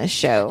on this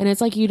show. And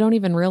it's like you don't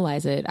even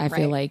realize it. I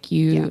feel Right. like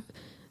you...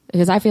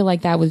 Because I feel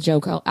like that with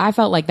Joe... I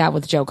felt like that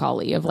with Joe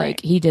Colley, of like,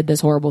 Right. he did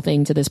this horrible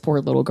thing to this poor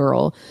little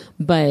girl.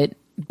 But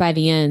by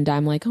the end,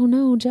 I'm like, oh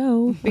no,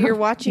 Joe. But you're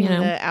watching You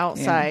know? the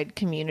outside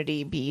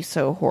community be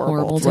so horrible.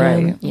 Horrible to to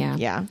Right. him. Yeah.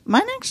 Yeah.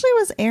 Mine actually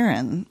was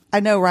Erin. I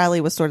know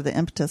Riley was sort of the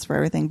impetus for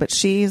everything, but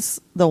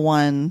she's the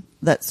one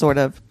that sort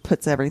of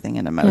puts everything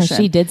into Yeah, motion.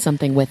 she did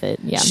something with it.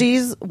 Yeah.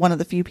 She's one of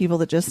the few people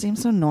that just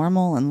seems so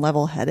normal and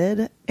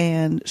level-headed,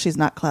 and she's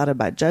not clouded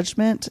by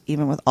judgment,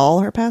 even with all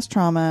her past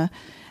trauma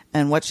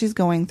and what she's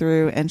going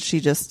through, and she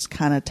just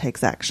kind of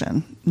takes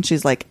action. And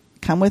she's like,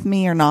 come with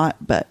me or not,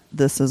 but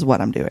this is what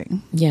I'm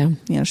doing. Yeah.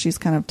 She's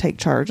kind of take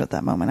charge at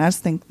that moment. I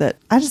just think that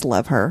I just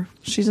love her.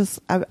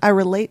 I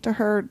relate to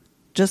her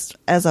just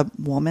as a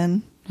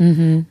woman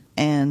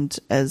and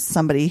as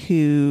somebody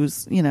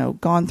who's,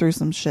 gone through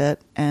some shit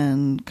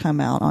and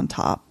come out on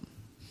top.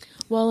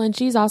 Well, and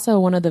she's also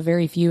one of the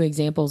very few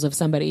examples of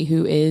somebody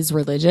who is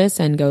religious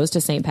and goes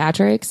to St.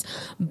 Patrick's,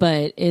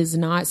 but is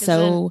not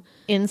so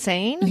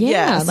insane.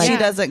 Yeah, Yes, like- she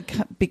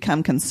doesn't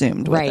become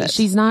consumed with right. it.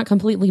 She's not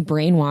completely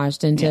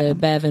brainwashed into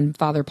Bev and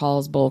Father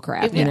Paul's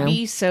bullcrap. It would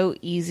be so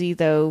easy,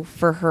 though,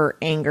 for her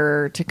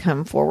anger to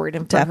come forward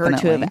and for her to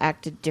Definitely. have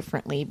acted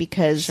differently,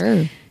 because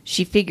Sure.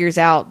 she figures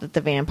out that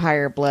the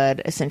vampire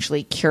blood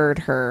essentially cured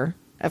her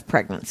of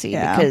pregnancy,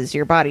 Yeah. because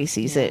your body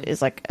sees it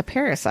as like a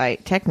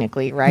parasite,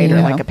 technically, right? Or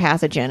Yeah. like a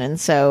pathogen. And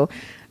so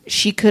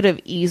she could have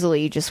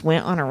easily just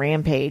went on a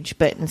rampage,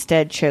 but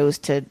instead chose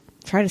to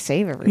try to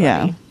save everybody.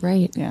 Yeah.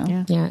 Right.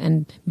 Yeah. Yeah.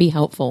 And be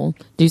helpful.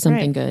 Do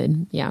something Right.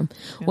 good. Yeah.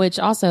 Which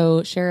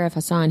also, Sheriff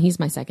Hassan, he's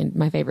my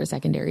favorite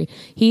secondary.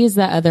 He is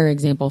the other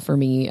example for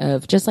me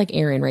of just like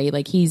Aaron, right?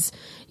 Like he's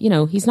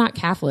not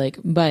Catholic,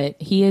 but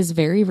he is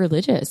very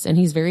religious and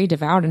he's very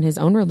devout in his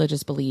own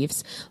religious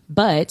beliefs,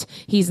 but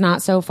he's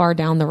not so far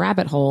down the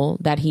rabbit hole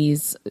that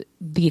he's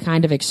the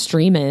kind of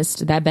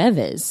extremist that Bev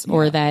is,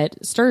 or that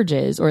Sturge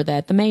is, or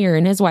that the mayor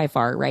and his wife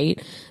are, right?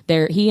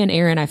 He and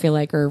Aaron, I feel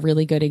like, are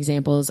really good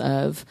examples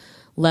of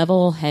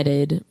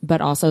level-headed,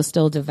 but also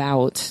still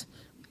devout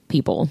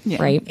people,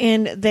 right?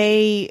 And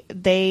they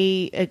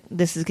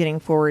this is getting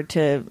forward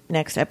to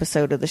next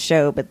episode of the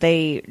show, but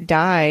they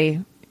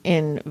die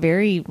in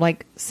very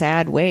like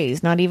sad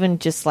ways. Not even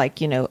just like,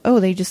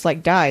 they just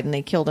like died and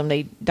they killed him.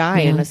 They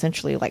die in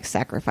essentially like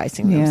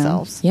sacrificing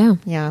themselves. Yeah.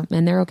 Yeah.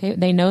 And they're okay.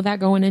 They know that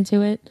going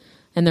into it,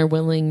 and they're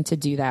willing to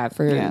do that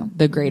for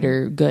the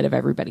greater good of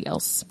everybody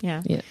else.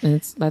 Yeah. And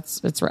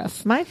it's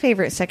rough. My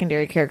favorite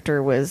secondary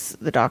character was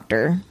the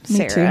doctor, Me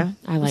Sarah.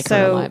 too. I like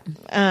her a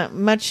lot.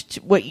 Much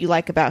what you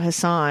like about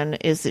Hassan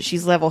is that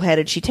she's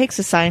level-headed. She takes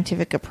a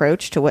scientific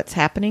approach to what's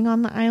happening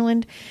on the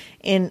island,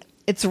 and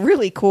it's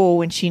really cool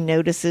when she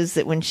notices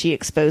that when she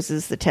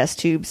exposes the test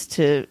tubes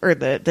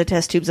the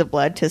test tubes of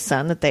blood to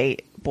sun, that they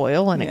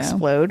boil and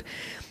explode.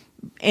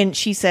 And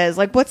she says,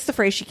 like, what's the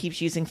phrase she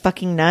keeps using?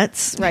 Fucking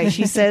nuts, right?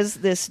 She says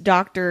this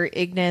Dr.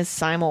 Ignace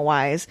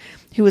Semmelweis,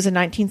 who was a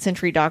 19th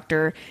century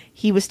doctor,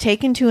 he was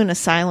taken to an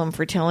asylum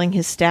for telling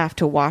his staff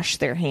to wash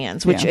their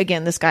hands, which,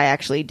 again, this guy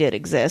actually did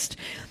exist.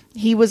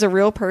 He was a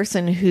real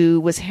person who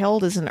was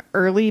held as an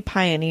early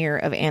pioneer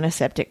of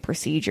antiseptic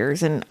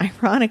procedures. And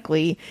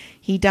ironically,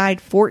 he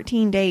died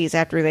 14 days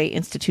after they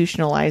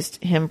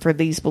institutionalized him for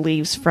these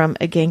beliefs from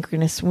a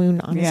gangrenous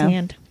wound on his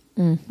hand.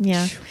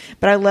 Yeah.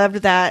 But I loved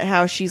that,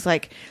 how she's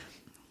like,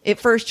 at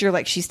first you're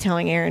like, she's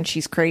telling Aaron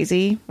she's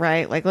crazy,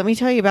 right? Like, let me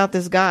tell you about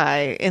this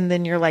guy. And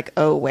then you're like,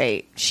 oh,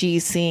 wait,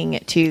 she's seeing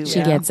it too.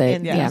 She gets it.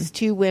 And Yeah. these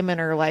two women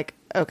are like,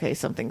 okay,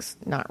 something's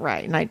not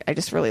right. And I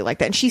just really like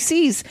that. And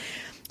she's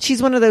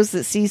one of those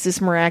that sees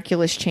this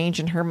miraculous change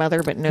in her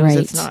mother, but knows Right.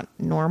 it's not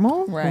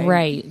normal.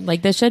 Right.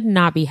 Like this should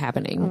not be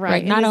happening. Right.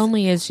 Like And not this-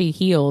 only is she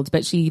healed,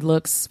 but she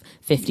looks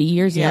 50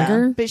 years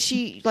younger. But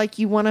she, like,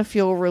 you want to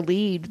feel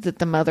relieved that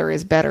the mother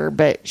is better,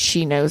 but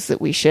she knows that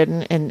we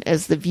shouldn't. And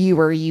as the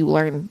viewer, you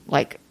learn,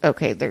 like,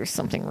 okay, there's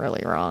something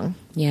really wrong.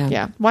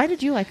 Yeah. Why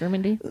did you like her,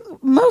 Mindy?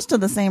 Most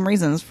of the same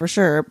reasons, for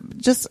sure.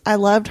 Just, I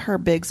loved her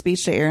big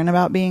speech to Aaron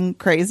about being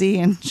crazy.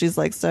 And she's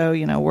like, so,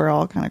 we're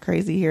all kind of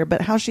crazy here.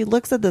 But how she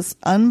looks at this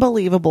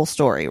unbelievable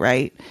story,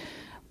 right?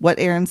 What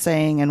Aaron's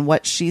saying and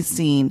what she's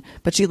seen.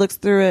 But she looks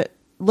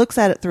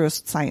at it through a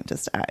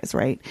scientist's eyes,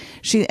 right?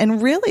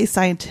 And really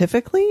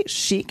scientifically,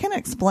 she can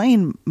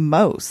explain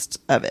most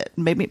of it,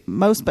 maybe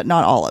most, but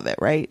not all of it,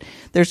 right?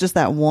 There's just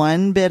that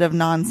one bit of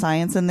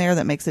non-science in there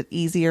that makes it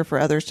easier for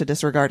others to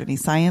disregard any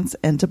science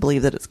and to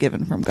believe that it's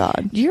given from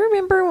God. Do you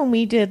remember when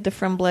we did the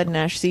From Blood and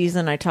Ash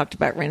season, I talked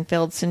about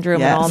Renfield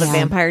syndrome and all the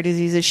vampire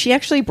diseases? She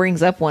actually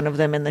brings up one of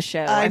them in the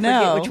show. I know.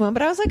 Forget which one,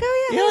 but I was like,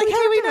 oh yeah. You're like,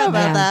 how do we know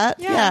about that?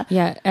 Yeah.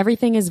 Yeah.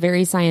 Everything is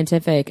very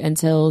scientific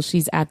until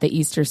she's at the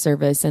Easter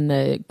service and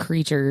the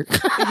creature.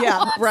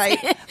 Yeah, right.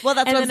 Well,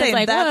 that's what I'm saying.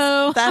 Like,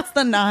 that's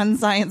the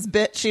non-science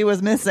bit she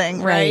was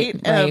missing, right?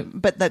 Right.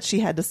 But that she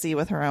had to see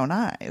with her own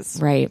eyes.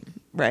 Right.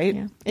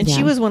 Yeah. And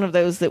she was one of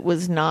those that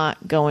was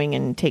not going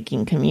and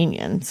taking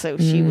communion. So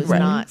she was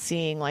not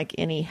seeing like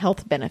any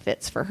health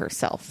benefits for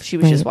herself. She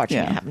was just watching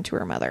it happen to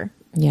her mother.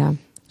 Yeah.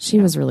 She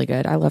was really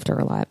good. I loved her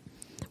a lot.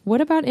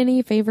 What about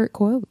any favorite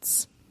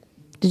quotes?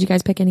 Did you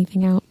guys pick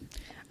anything out?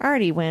 I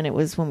already went. It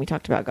was when we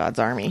talked about God's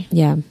army.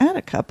 Yeah. I had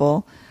a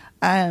couple.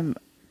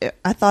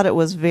 I thought it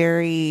was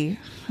very,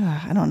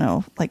 I don't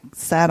know, like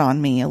sad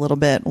on me a little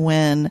bit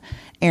when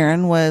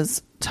Erin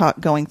was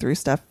going through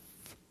stuff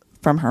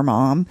from her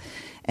mom,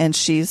 and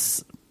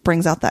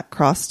brings out that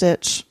cross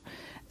stitch,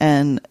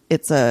 and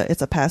it's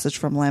a passage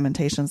from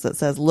Lamentations that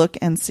says, "Look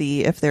and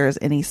see if there is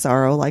any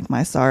sorrow like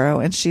my sorrow."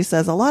 And she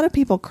says, a lot of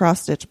people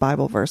cross stitch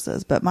Bible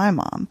verses, but my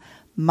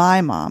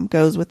mom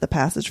goes with the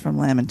passage from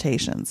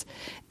Lamentations.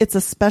 It's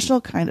a special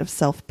kind of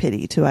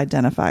self-pity to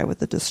identify with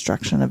the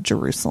destruction of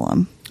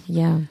Jerusalem.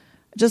 Yeah.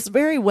 Just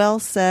very well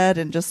said,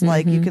 and just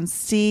like you can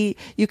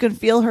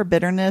feel her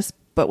bitterness,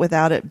 but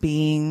without it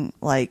being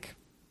like,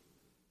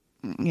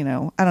 I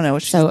don't know.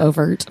 It's so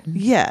overt.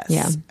 Yes.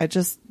 Yeah. I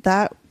just,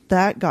 that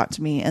got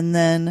to me. And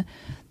then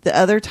the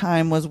other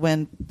time was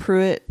when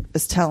Pruitt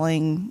is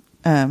telling,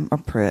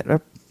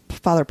 or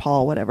Father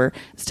Paul, whatever,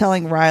 is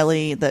telling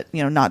Riley that,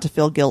 not to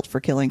feel guilt for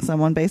killing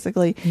someone,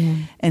 basically. Yeah.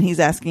 And he's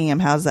asking him,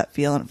 how does that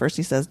feel? And at first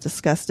he says,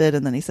 disgusted.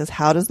 And then he says,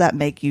 how does that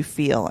make you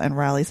feel? And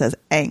Riley says,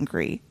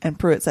 angry. And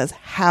Pruitt says,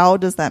 how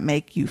does that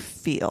make you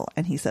feel?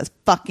 And he says,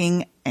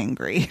 fucking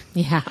angry.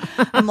 Yeah.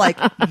 I'm like,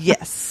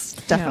 yes,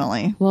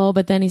 definitely. Yeah. Well,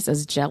 but then he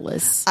says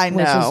jealous. I know.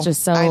 Which is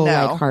just so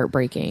like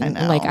heartbreaking. I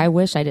know. Like, I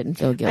wish I didn't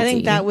feel guilty. I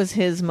think that was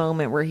his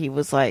moment where he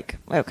was like,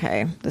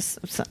 okay,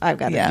 I've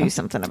got to do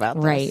something about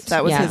this. Right.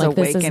 That was his like,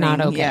 awakening. This is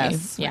not okay.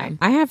 Yes. Yeah. Right.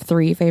 I have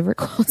 3 favorite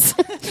quotes.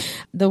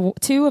 The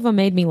 2 of them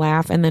made me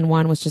laugh, and then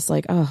one was just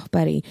like, oh,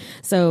 buddy.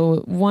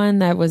 So one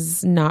that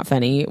was not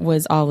funny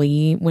was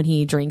Ali when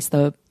he drinks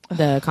the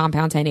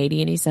Compound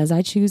 1080 and he says,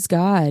 I choose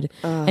God.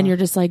 And you're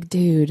just like,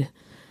 dude,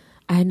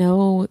 I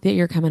know that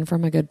you're coming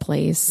from a good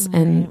place,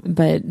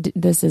 but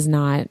this is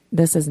not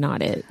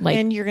it. Like,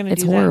 and you're going to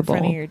do horrible. that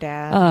in front of your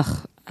dad.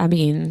 Ugh. I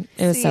mean,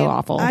 it was so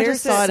awful. I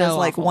just saw it as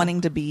like awful.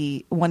 wanting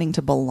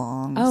to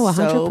belong. Oh, 100%.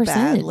 So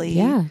badly.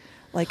 Yeah.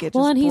 Like, it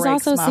just and he's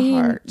breaks also my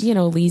seen, heart.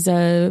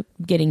 Lisa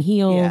getting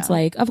healed. Yeah.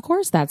 Like, of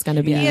course that's going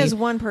to be. He has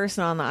one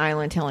person on the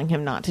island telling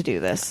him not to do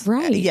this.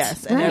 Right.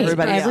 Yes. And right.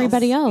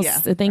 everybody else Yeah.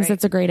 thinks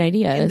it's a great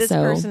idea. And this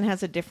so person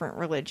has a different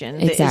religion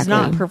that is Exactly.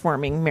 not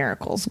performing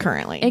miracles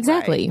currently.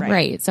 Exactly.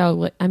 Right.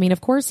 So, I mean, of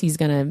course he's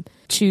going to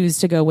choose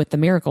to go with the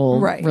miracle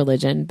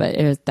religion,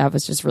 but that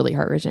was just really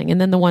heart-wrenching.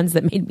 And then the ones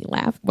that made me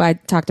laugh, I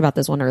talked about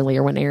this one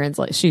earlier when Aaron's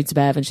like shoots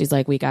Bev and she's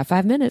like, we got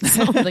 5 minutes.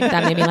 So, like,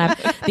 that made me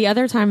laugh. The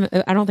other time,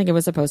 I don't think it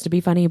was supposed to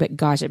be funny, but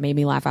gosh, it made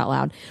me laugh out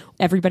loud.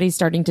 Everybody's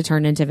starting to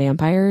turn into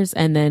vampires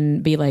and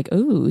then be like,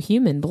 ooh,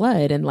 human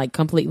blood, and like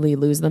completely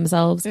lose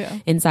themselves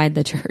inside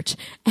the church.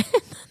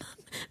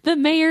 The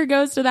mayor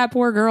goes to that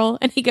poor girl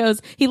and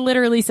he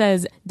literally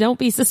says, don't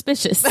be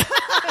suspicious.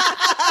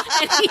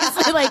 And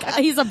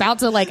he's about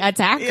to like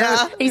attack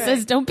her. He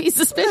says, don't be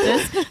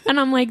suspicious. And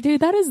I'm like,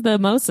 dude, that is the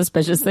most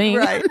suspicious thing.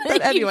 Right.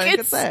 But anyone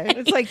could say.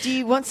 It's like, do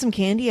you want some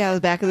candy out of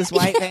the back of this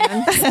white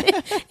van?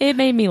 It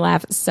made me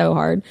laugh so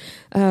hard.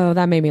 Oh,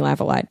 that made me laugh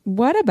a lot.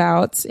 What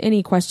about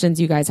any questions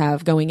you guys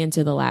have going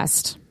into the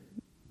last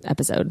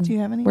episode? Do you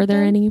have any? Were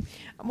there any?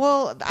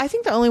 Well, I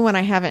think the only one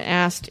I haven't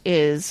asked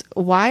is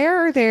why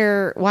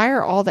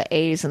are all the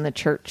A's in the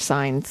church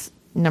signs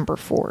number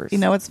 4s? You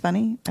know what's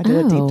funny? I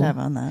did a deep dive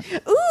on that.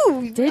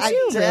 Ooh, did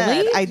you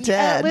really? I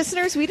did.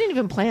 Listeners, we didn't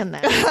even plan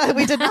that.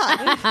 We did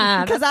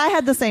not. Because I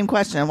had the same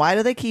question. Why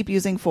do they keep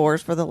using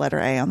 4s for the letter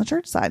A on the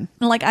church side?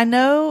 And like, I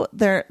know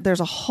there's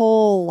a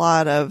whole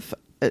lot of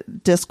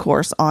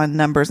discourse on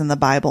numbers in the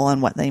Bible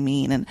and what they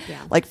mean. And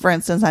like, for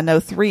instance, I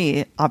know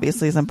 3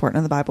 obviously is important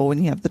in the Bible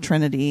when you have the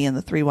Trinity and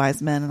the 3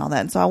 wise men and all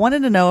that. And so I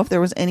wanted to know if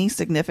there was any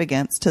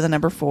significance to the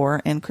number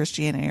 4 in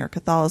Christianity or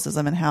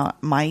Catholicism and how it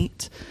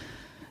might,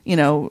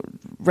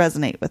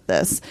 resonate with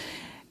this.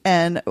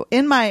 And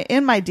in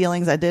my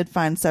dealings, I did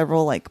find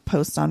several like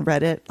posts on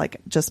Reddit, like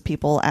just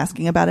people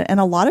asking about it. And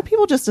a lot of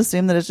people just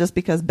assume that it's just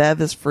because Bev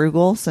is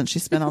frugal since she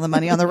spent all the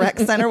money on the rec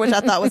center, which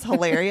I thought was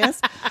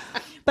hilarious.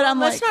 But I'm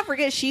let's like, not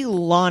forget she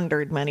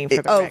laundered money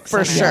for the rec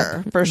for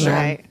center. sure, for sure.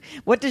 Right.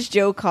 What does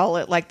Joe call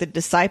it? Like the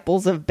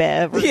disciples of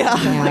Bev? Or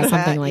something like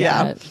something that? like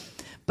that.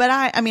 But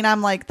I mean,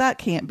 I'm like, that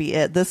can't be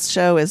it. This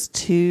show is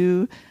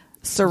too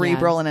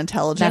cerebral and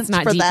intelligent That's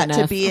not for deep that to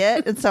enough. be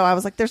it. And so I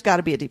was like, there's got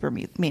to be a deeper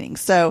meaning.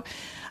 So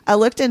I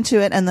looked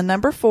into it, and the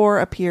number 4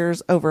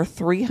 appears over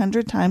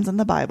 300 times in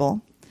the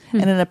Bible.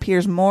 And it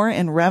appears more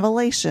in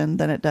Revelation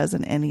than it does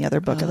in any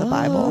other book of the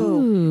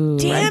Bible.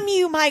 Damn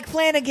you, Mike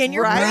Flanagan.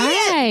 You're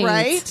brilliant.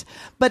 Right.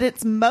 But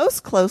it's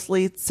most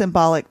closely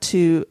symbolic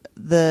to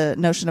the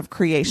notion of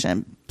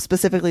creation,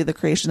 specifically the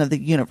creation of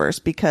the universe,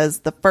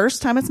 because the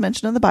first time it's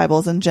mentioned in the Bible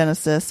is in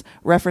Genesis,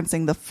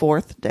 referencing the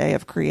 4th day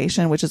of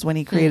creation, which is when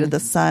he created the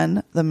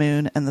sun, the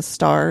moon, and the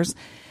stars,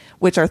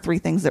 which are 3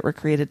 things that were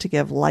created to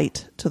give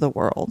light to the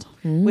world.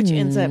 Which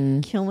ends up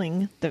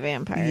killing the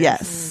vampires.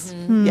 Yes.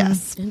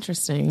 Yes.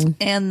 Interesting.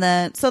 And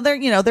then, so there,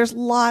 there's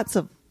lots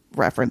of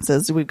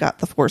references. We've got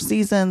the 4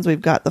 seasons.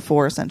 We've got the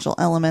 4 essential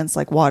elements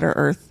like water,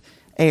 earth,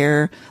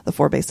 air, the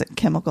 4 basic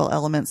chemical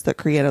elements that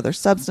create other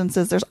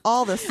substances. There's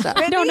all this stuff.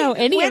 I don't know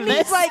any of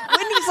this.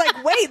 Wendy's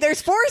like, wait,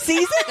 there's 4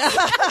 seasons?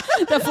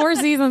 The 4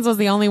 seasons was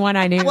the only one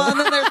I knew. Well, and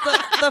then there's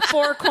the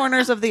 4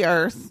 corners of the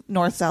earth,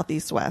 north, south,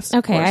 east, west.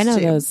 Okay, I know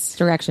too. those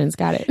directions.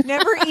 Got it.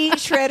 Never eat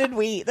shredded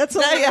wheat. That's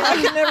what I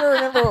can never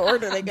remember what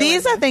order they go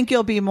These, in. I think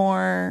you'll be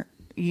more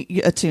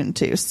attuned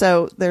to.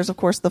 So there's, of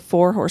course, the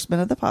 4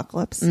 horsemen of the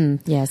apocalypse.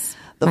 Yes.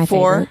 The my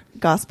 4 favorite.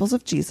 Gospels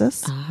of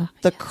Jesus.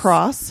 The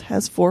cross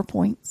has 4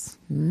 points.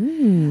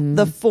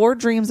 The 4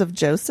 dreams of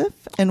Joseph,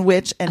 in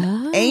which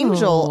an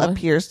angel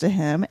appears to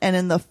him. And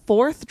in the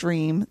 4th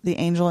dream, the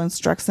angel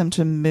instructs him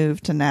to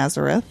move to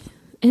Nazareth.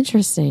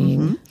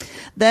 Interesting.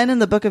 Then in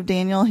the book of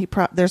Daniel,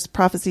 there's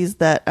prophecies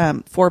that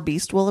 4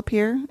 beasts will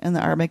appear in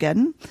the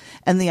Armageddon.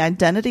 And the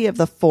identity of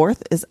the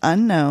 4th is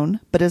unknown,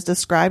 but is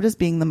described as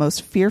being the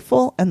most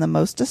fearful and the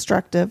most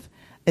destructive.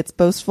 It's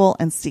boastful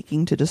and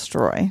seeking to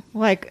destroy.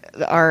 Like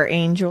our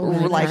angel.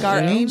 Like our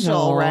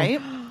angel,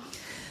 right?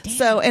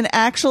 So, and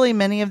actually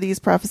many of these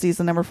prophecies,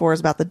 the number 4 is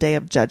about the day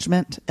of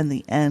judgment and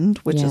the end,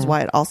 which is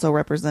why it also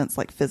represents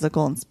like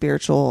physical and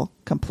spiritual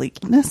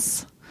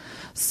completeness.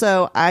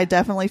 So I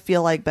definitely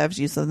feel like Bev's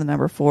use of the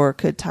number 4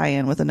 could tie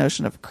in with the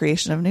notion of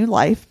creation of new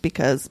life,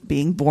 because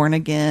being born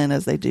again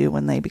as they do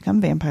when they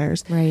become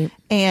vampires. Right.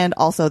 And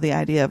also the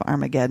idea of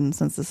Armageddon,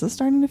 since this is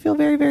starting to feel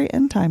very, very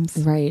end times.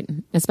 Right.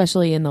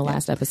 Especially in the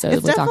last episode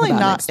It's we'll talk definitely about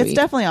not, next week. it's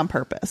definitely on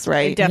purpose,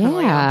 right?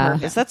 Definitely Yeah. on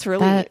purpose.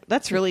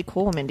 That's really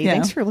cool, Mindy. Yeah.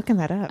 Thanks for looking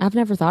that up. I've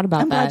never thought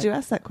about I'm that. glad you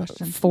asked that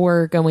question.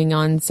 For going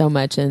on so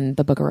much in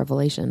the book of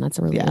Revelation. That's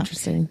really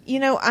interesting. You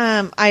know,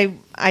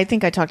 I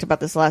think I talked about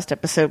this last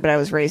episode, but I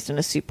was raised in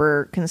a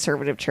super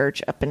conservative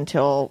church up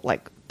until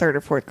like 3rd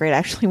or 4th grade. I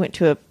actually went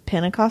to a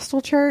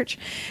Pentecostal church.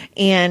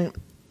 And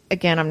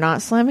again, I'm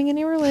not slamming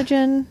any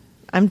religion.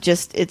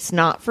 It's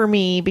not for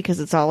me,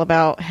 because it's all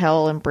about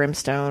hell and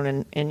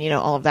brimstone and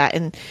all of that.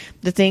 And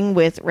the thing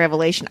with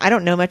Revelation, I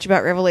don't know much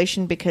about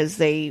Revelation because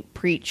they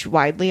preach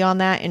widely on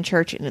that in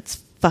church, and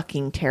it's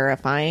fucking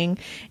terrifying,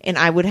 and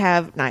I would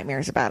have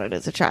nightmares about it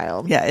as a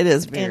child. Yeah, it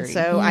is very. And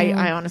so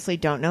I honestly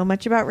don't know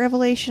much about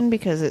Revelation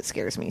because it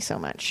scares me so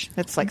much.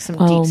 It's like some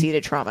Oh.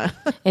 deep-seated trauma.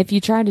 If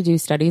you try to do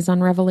studies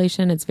on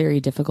Revelation, it's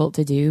very difficult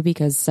to do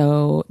because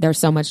there's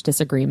so much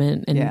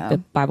disagreement in the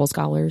Bible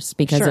scholars,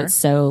 because Sure. it's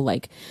so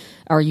like,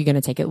 are you going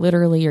to take it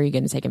literally? Are you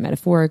going to take it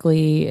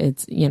metaphorically?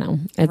 It's, Right.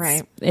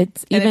 And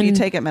it's even if you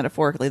take it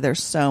metaphorically,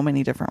 there's so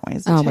many different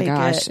ways to oh take my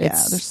gosh, it. Yeah,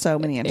 there's so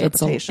many it's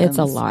interpretations.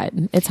 a lot.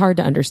 It's hard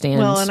to understand.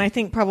 Well, and I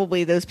think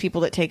probably those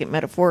people that take it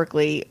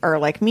metaphorically are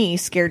like me,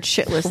 scared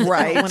shitless. That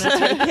Right. want to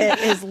take it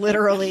as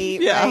literally.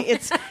 Yeah.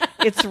 Right?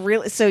 It's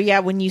really so.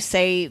 Yeah, when you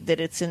say that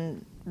it's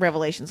in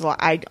Revelations a lot,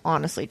 I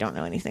honestly don't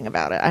know anything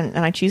about it, and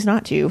I choose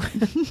not to.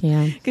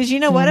 yeah, Because you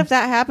know what? If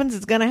that happens,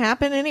 it's going to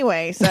happen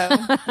anyway. So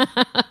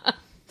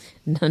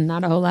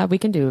not a whole lot we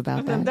can do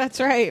about that. that's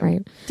right.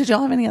 Right. Did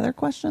y'all have any other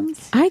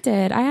questions? I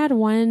did. I had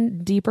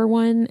one deeper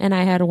one, and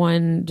I had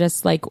one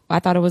just like, I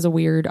thought it was a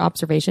weird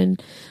observation.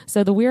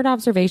 So the weird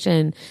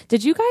observation,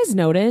 did you guys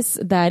notice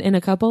that in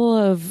a couple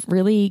of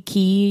really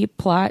key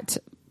plot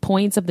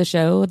points of the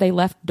show, they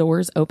left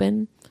doors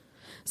open?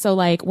 So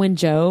like when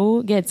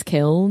Joe gets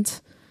killed,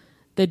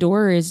 the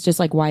door is just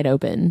like wide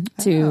open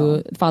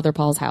to Father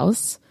Paul's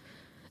house.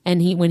 And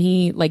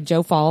when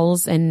Joe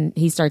falls and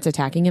he starts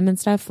attacking him and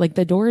stuff, like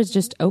the door is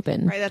just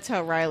open. Right, that's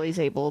how Riley's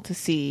able to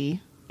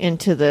see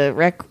into the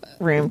rec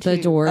room. The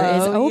too. door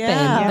is open.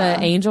 yeah.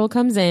 The angel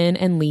comes in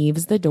and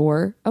leaves the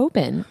door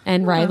open.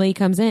 And Riley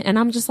comes in. And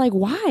I'm just like,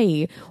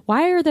 why?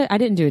 Why are I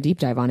didn't do a deep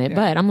dive on it,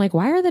 but I'm like,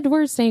 why are the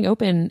doors staying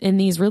open in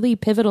these really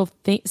pivotal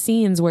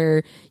scenes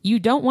where you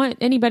don't want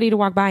anybody to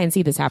walk by and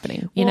see this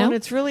happening? You know? And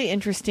it's really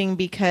interesting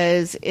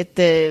because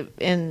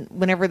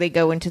whenever they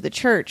go into the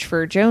church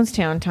for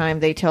Jonestown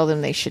time, they tell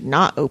them they should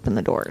not open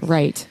the doors.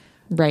 Right.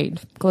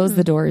 Right. Close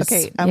the doors.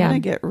 Okay, I'm going to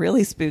get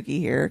really spooky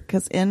here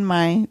because in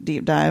my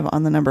deep dive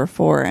on the number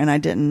 4, and I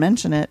didn't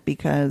mention it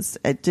because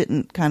it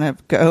didn't kind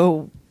of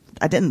go,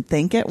 I didn't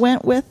think it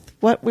went with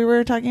what we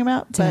were talking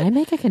about. Did I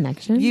make a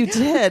connection? You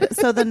did.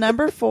 So the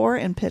number 4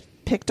 in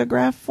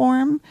pictograph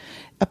form,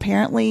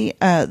 apparently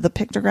the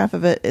pictograph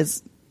of it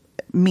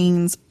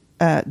means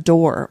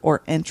door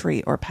or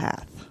entry or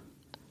path.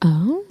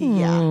 Oh.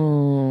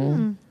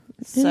 Yeah.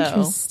 So,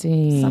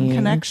 interesting. some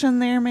connection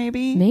there,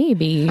 maybe.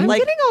 Maybe. I'm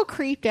getting all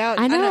creeped out.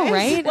 I know,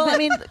 right? Well, I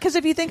mean, because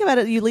if you think about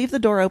it, you leave the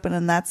door open,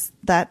 and that's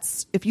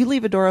if you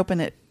leave a door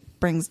open, it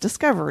brings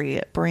discovery.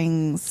 It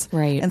brings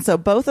right. And so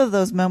both of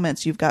those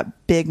moments, you've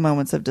got big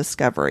moments of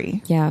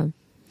discovery. Yeah.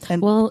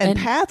 And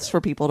paths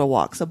for people to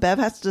walk. So Bev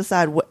has to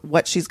decide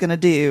what she's going to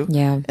do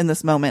in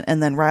this moment,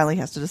 and then Riley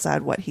has to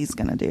decide what he's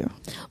going to do.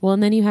 Well,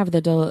 and then you have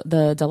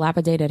the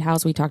dilapidated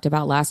house we talked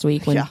about last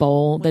week when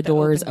Bowl, the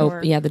doors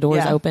open. Yeah, the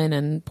doors open,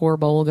 and poor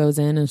Bowl goes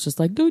in, and it's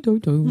just like, do.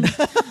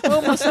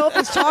 Well, myself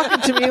is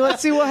talking to me.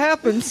 Let's see what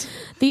happens.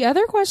 The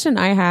other question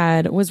I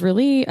had was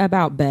really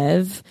about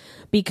Bev,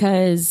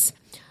 because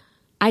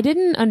I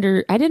didn't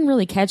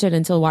really catch it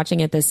until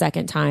watching it the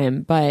second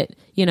time. But,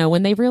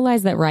 when they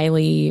realized that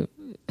Riley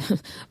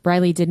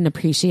didn't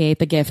appreciate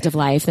the gift of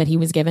life that he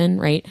was given,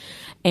 right?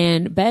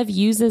 And Bev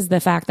uses the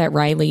fact that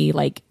Riley,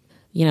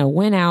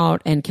 went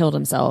out and killed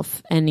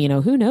himself, and,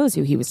 who knows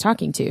who he was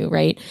talking to,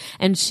 right?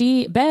 And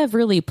Bev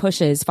really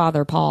pushes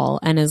Father Paul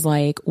and is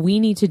like,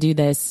 we need to do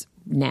this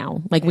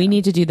now. We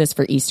need to do this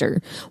for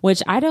Easter,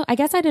 which I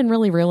guess I didn't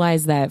really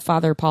realize that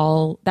Father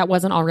Paul, that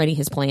wasn't already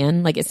his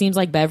plan. It seems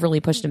like Bev really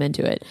pushed him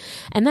into it.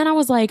 And then I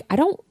was like, I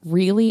don't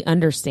really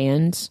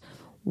understand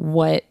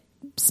what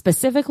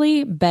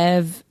specifically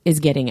Bev is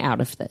getting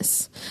out of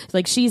this.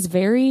 She's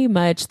very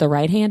much the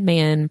right-hand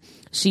man.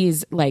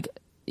 She's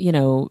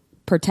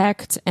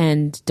protect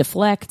and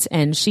deflect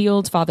and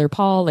shield Father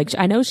Paul.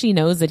 I know she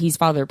knows that he's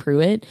Father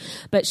Pruitt,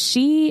 but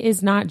she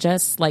is not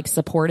just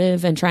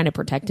supportive and trying to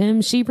protect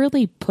him. She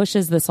really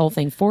pushes this whole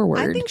thing forward.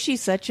 I think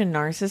she's such a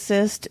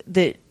narcissist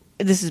that,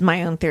 this is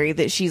my own theory,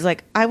 that she's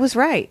like, I was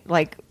right.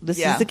 This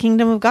is the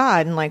kingdom of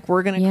God, and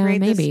we're going to create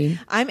this.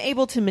 I'm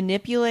able to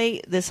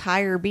manipulate this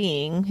higher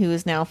being who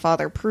is now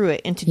Father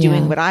Pruitt into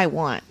doing what I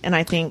want. And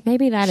I think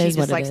maybe that she is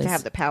what just likes it is. To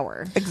have the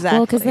power. Exactly.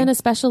 Well, because then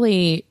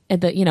especially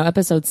at the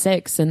episode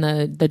 6 in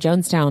the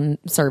Jonestown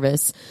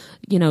service,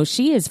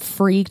 she is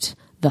freaked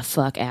the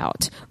fuck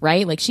out,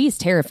 right? She's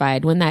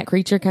terrified when that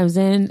creature comes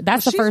in.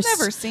 That's the first. She's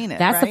never seen it.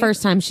 That's right? the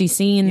first time she's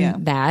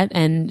seen that,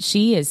 and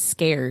she is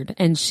scared,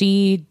 and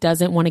she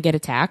doesn't want to get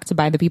attacked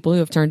by the people who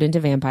have turned into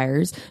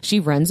vampires.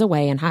 She runs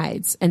away and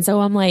hides. And so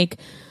I'm like,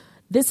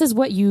 this is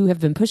what you have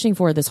been pushing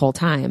for this whole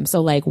time.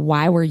 So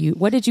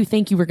what did you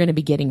think you were going to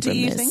be getting from this?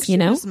 Do you think she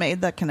just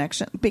made that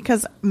connection?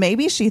 Because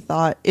maybe she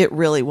thought it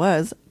really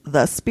was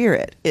the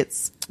spirit.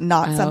 It's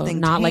not something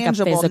not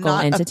tangible, like a physical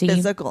entity. A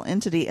physical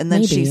entity. And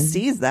then she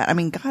sees that. I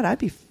mean, God, I'd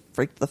be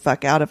freaked the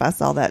fuck out if I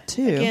saw that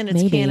too. Again,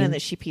 it's canon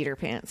that she peed her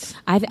pants.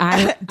 I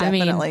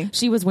Definitely. mean,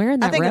 she was wearing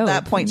that robe. I think at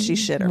that point she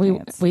shit her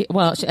pants.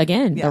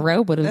 The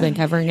robe would have been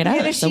covering it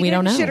up, so we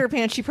don't know. If she shit her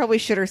pants, she probably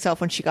shit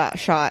herself when she got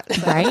shot.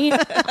 Right?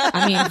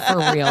 I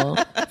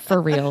mean,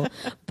 for real.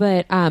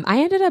 But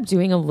I ended up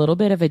doing a little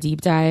bit of a deep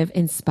dive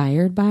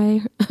inspired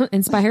by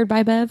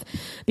Bev,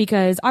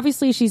 because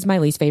obviously she's my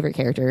least favorite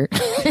character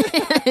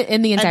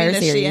in the entire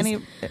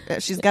series.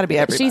 She's got to be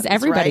everybody. She's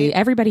everybody. Right?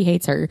 Everybody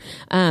hates her.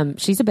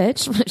 She's a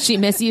bitch. She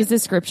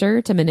misuses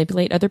scripture to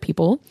manipulate other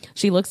people.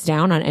 She looks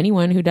down on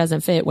anyone who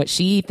doesn't fit what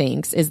she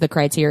thinks is the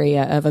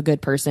criteria of a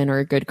good person or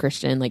a good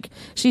Christian.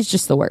 She's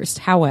just the worst.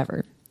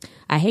 However,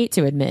 I hate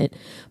to admit,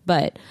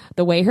 but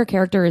the way her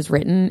character is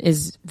written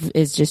is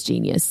just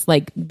genius.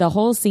 The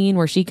whole scene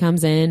where she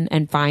comes in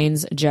and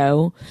finds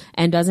Joe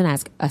and doesn't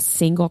ask a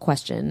single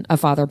question of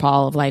Father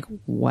Paul of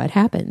what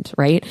happened,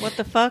 right? What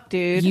the fuck,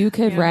 dude? You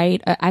could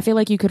write, I feel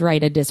like you could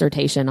write a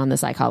dissertation on the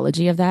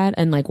psychology of that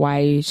and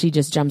why she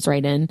just jumps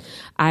right in.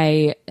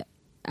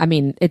 I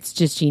mean, it's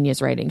just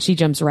genius writing. She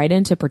jumps right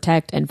in to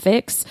protect and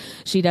fix.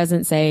 She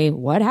doesn't say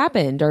what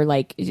happened, or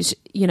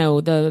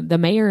the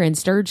mayor and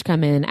Sturge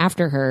come in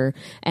after her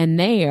and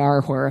they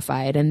are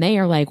horrified and they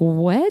are like,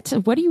 what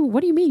do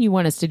you mean you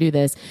want us to do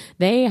this?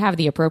 They have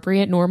the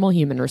appropriate normal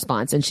human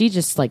response, and she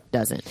just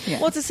doesn't. Yeah.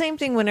 Well, it's the same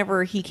thing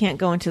whenever he can't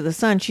go into the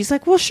sun. She's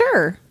like, well,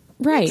 sure.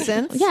 Right. Makes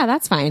sense. Yeah,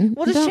 that's fine.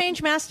 We'll just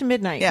change mass to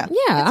midnight. Yeah.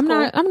 Yeah, I'm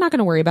not going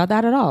to worry about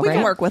that at all. We right?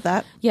 can work with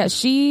that. Yeah,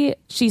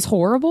 she's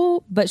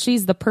horrible, but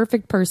she's the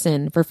perfect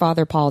person for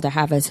Father Paul to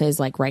have as his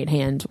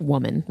right-hand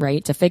woman,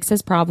 right? To fix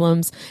his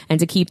problems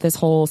and to keep this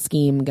whole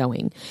scheme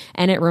going.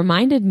 And it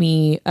reminded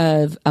me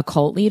of a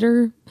cult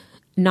leader,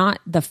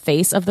 not the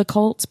face of the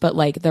cult, but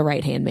the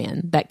right-hand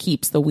man that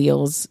keeps the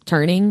wheels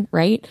turning,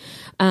 right?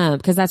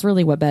 Because that's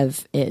really what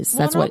Bev is.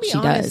 That's what she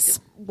does.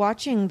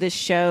 Watching this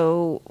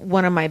show,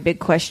 one of my big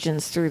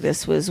questions through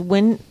this was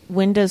when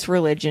does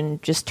religion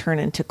just turn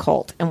into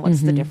cult, and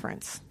what's the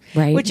difference?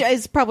 Right. Which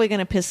is probably going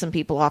to piss some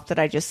people off that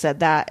I just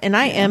said that. And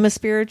I am a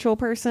spiritual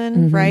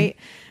person, right?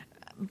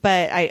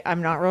 but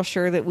I'm not real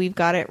sure that we've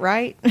got it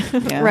right,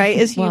 right?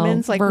 As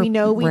humans, Well, we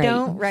know we right.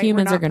 don't, right?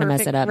 Humans We're are going to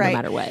mess perfect, it up right? no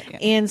matter what.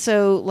 And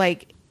so,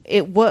 like,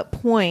 at what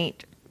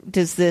point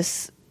does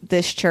this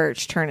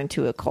church turn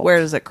into a cult? Where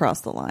does it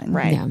cross the line?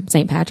 Right. Yeah.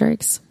 St.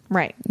 Patrick's.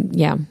 Right.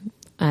 Yeah.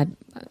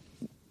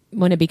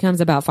 When it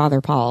becomes about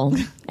Father Paul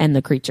and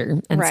the creature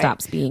and Right.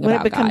 stops being when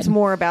about it becomes God.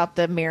 more about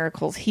the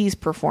miracles he's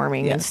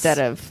performing Yes. instead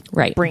of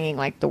Right. bringing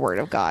like the word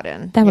of God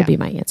in. That would Yeah. be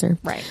my answer.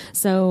 Right.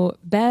 So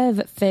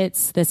Bev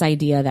fits this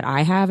idea that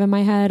I have in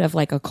my head of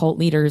like a cult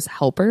leader's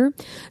helper.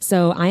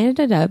 So I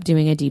ended up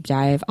doing a deep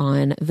dive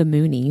on the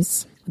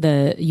Moonies,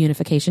 the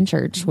Unification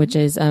Church, which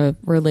is a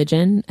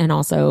religion and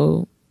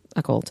also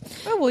a cult.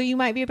 Oh, well, you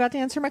might be about to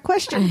answer my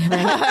question.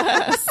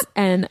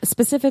 And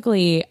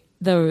specifically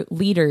the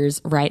leader's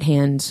right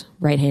hand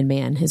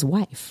man, his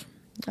wife,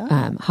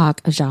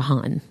 Hak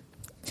Jahan.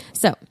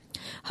 So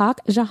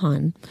Hak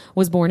Jahan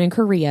was born in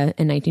Korea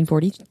in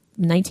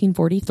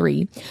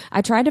 1943.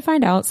 I tried to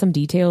find out some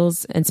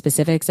details and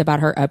specifics about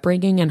her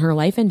upbringing and her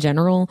life in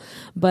general,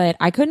 but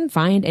I couldn't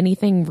find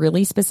anything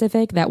really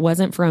specific that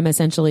wasn't from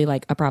essentially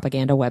like a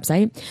propaganda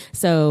website.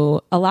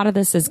 So a lot of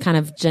this is kind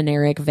of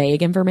generic,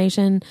 vague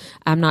information.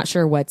 I'm not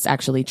sure what's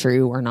actually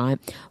true or not.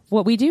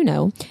 What we do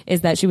know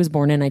is that she was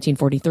born in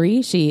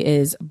 1943.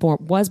 She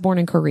was born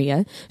in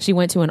Korea. She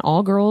went to an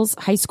all-girls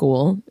high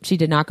school. She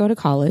did not go to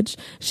college.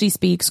 She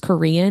speaks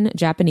Korean,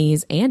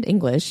 Japanese, and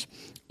English.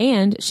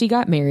 And she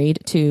got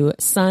married to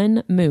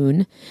Sun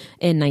Moon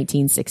in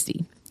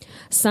 1960.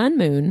 Sun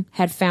Moon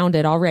had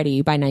founded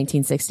already by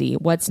 1960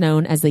 what's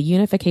known as the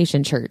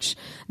Unification Church.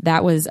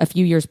 That was a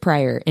few years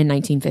prior in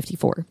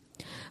 1954.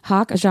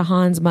 Hak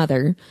Jahan's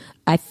mother,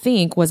 I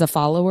think, was a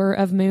follower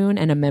of Moon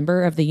and a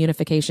member of the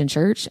Unification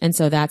Church. And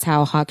so that's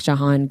how Hak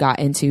Jahan got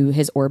into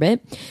his orbit.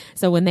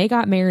 So when they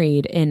got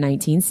married in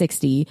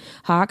 1960,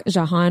 Hak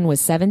Jahan was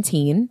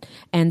 17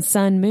 and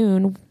Sun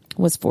Moon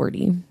was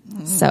 40.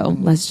 So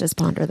let's just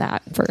ponder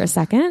that for a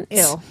second.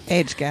 Ew.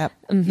 Age gap.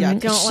 I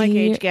don't like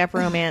age gap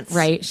romance.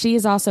 Right. She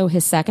is also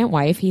his second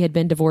wife. He had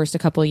been divorced a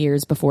couple of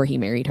years before he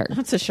married her.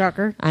 That's a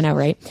shocker. I know,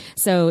 right?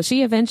 So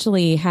she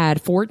eventually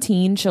had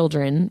 14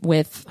 children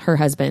with her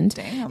husband.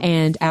 Damn.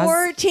 And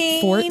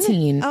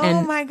 14? Oh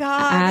and my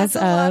God, that's a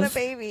lot of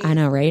babies. I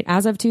know, right?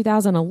 As of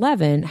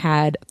 2011,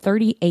 had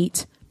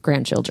 38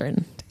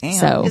 grandchildren. Damn.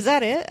 So Is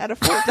that it? Out of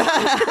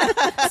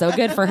 14? so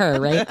good for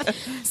her, right?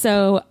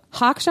 So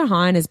Hak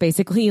Jahan is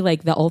basically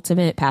like the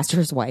ultimate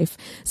pastor's wife.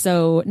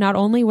 So not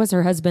only was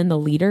her husband the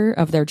leader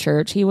of their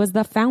church, he was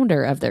the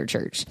founder of their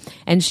church.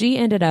 And she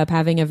ended up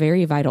having a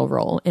very vital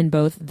role in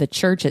both the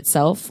church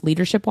itself,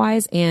 leadership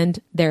wise, and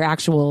their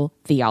actual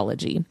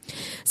theology.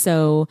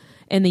 So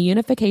in the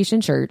Unification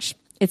Church,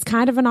 it's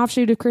kind of an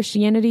offshoot of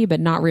Christianity, but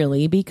not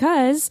really,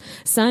 because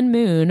Sun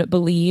Moon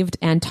believed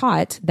and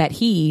taught that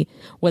he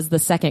was the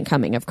second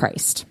coming of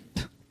Christ.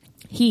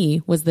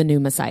 He was the new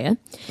Messiah.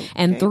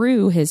 And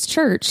through his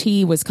church,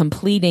 he was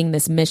completing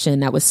this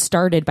mission that was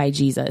started by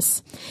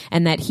Jesus.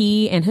 And that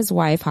he and his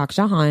wife, Hak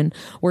Jahan,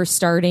 were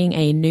starting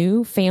a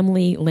new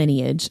family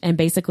lineage and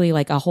basically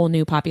like a whole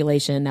new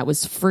population that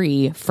was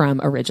free from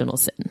original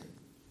sin.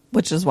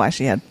 Which is why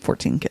she had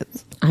 14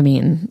 kids. I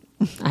mean,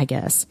 I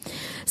guess.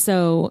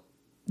 So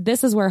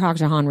this is where Hak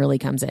Jahan really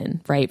comes in,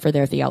 right, for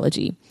their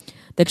theology.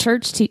 The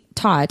church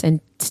taught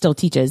and still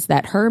teaches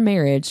that her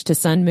marriage to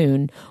Sun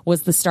Moon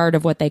was the start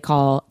of what they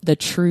call the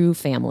true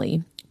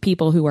family,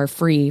 people who are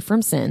free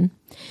from sin,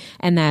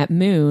 and that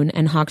Moon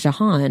and Hak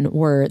Jahan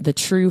were the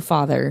true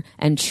father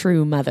and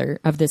true mother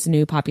of this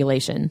new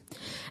population,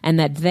 and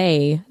that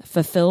they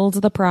fulfilled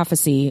the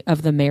prophecy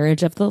of the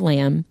marriage of the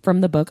Lamb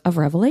from the book of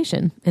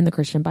Revelation in the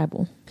Christian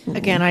Bible.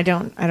 Again, I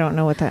don't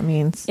know what that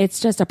means. It's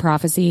just a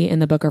prophecy in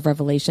the book of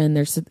Revelation.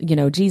 There's,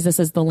 Jesus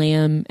is the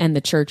Lamb and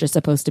the church is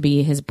supposed to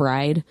be his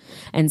bride.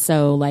 And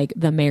so like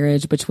the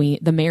marriage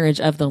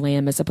of the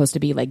Lamb is supposed to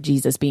be like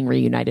Jesus being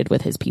reunited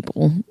with his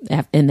people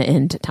in the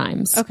end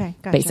times. Okay,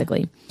 gotcha.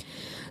 Basically.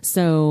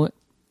 So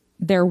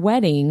their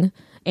wedding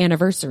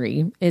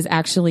anniversary is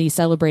actually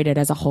celebrated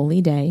as a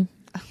holy day.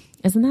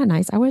 Isn't that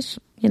nice? I wish,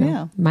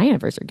 my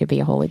anniversary could be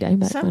a holy day,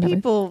 but Some whatever.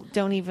 people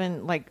don't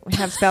even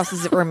have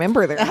spouses that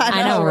remember their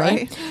I know,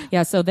 right?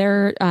 Yeah, so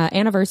their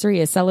anniversary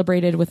is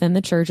celebrated within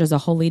the church as a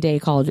holy day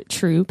called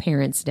True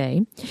Parents'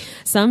 Day.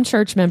 Some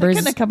church members...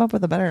 Couldn't have come up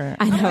with a better...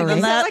 I know, right?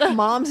 Is that like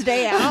Mom's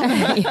Day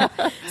Out?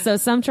 Yeah. So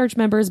some church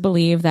members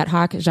believe that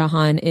Hak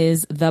Jahan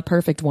is the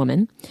perfect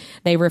woman.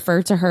 They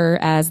refer to her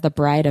as the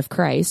bride of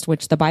Christ,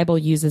 which the Bible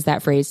uses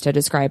that phrase to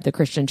describe the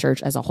Christian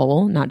church as a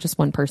whole, not just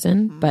one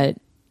person, but,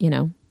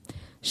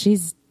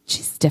 she's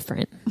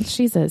different.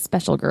 She's a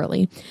special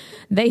girly.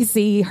 They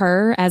see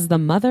her as the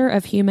mother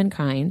of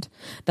humankind,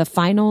 the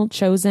final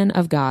chosen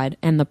of God,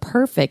 and the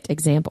perfect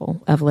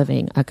example of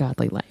living a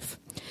godly life.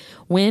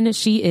 When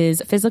she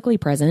is physically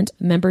present,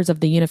 members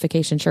of the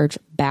Unification Church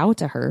bow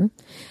to her.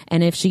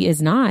 And if she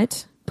is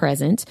not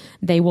present,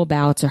 they will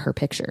bow to her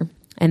picture.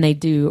 And they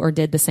do or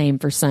did the same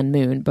for Sun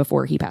Moon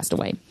before he passed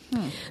away.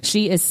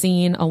 She is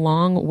seen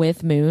along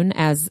with Moon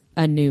as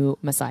a new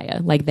Messiah.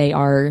 Like they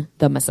are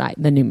the Messiah,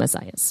 the new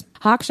Messiahs.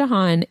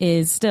 Hakshahan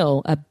is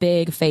still a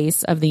big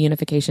face of the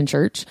Unification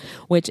Church,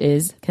 which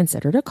is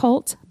considered a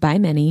cult by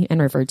many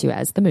and referred to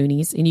as the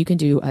Moonies. And you can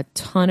do a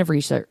ton of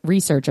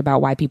research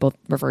about why people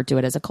refer to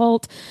it as a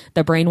cult,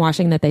 the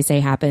brainwashing that they say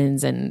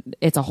happens, and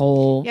it's a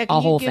whole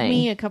thing. Give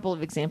me a couple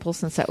of examples,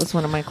 since that was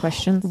one of my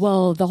questions.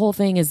 Well, the whole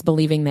thing is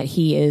believing that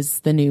he is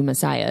the new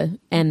Messiah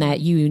and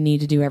that you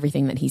need to do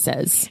everything that he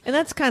says. And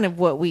that's kind of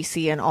what we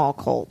see in all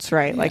cults,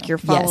 right? Like you're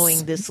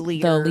following this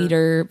leader. The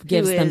leader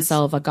gives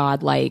themselves a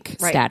godlike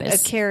status.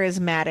 A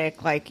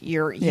charismatic, like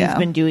you've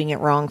been doing it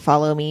wrong,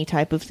 follow me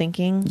type of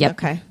thinking. Yep.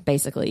 Okay.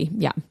 Basically.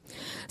 Yeah.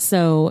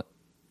 So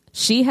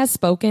she has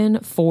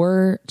spoken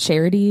for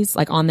charities,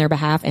 like on their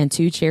behalf, and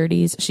to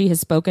charities. She has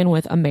spoken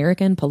with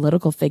American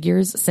political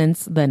figures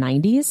since the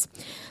 90s.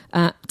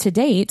 To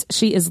date,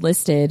 she is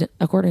listed,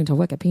 according to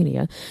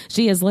Wikipedia,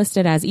 she is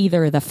listed as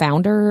either the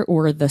founder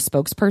or the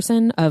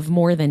spokesperson of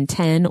more than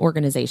 10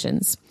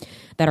 organizations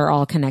that are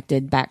all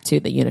connected back to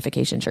the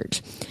Unification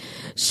Church.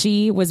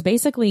 She was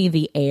basically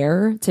the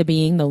heir to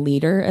being the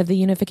leader of the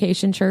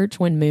Unification Church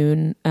when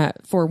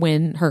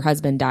when her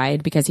husband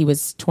died, because he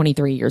was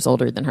 23 years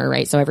older than her,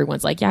 right? So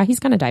everyone's like, yeah, he's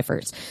going to die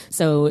first.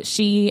 So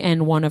she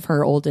and one of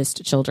her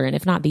oldest children,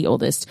 if not the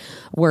oldest,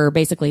 were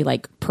basically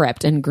like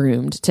prepped and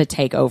groomed to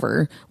take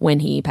over when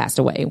he passed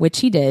away, which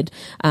he did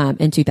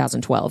in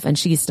 2012. And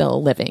she's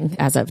still living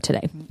as of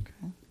today.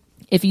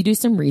 If you do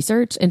some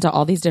research into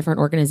all these different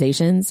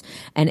organizations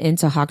and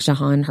into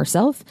Hakshahan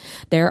herself,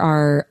 there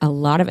are a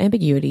lot of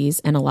ambiguities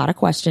and a lot of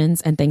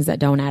questions and things that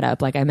don't add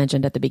up, like I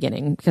mentioned at the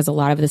beginning, because a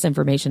lot of this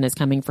information is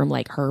coming from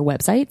like her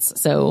websites.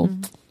 So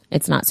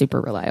it's not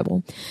super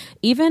reliable.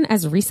 Even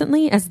as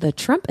recently as the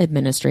Trump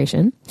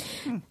administration,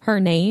 her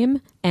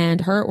name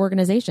and her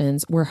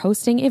organizations were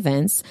hosting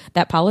events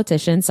that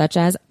politicians such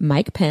as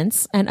Mike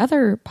Pence and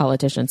other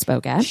politicians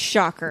spoke at.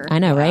 Shocker. I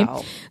know, Wow.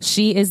 right?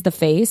 She is the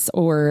face,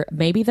 or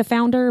maybe the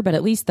founder, but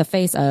at least the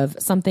face of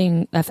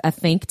something, a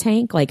think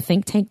tank, like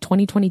Think Tank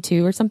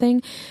 2022 or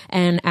something.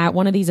 And at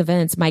one of these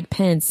events, Mike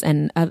Pence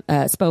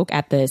spoke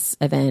at this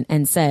event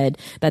and said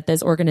that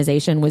this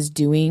organization was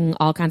doing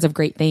all kinds of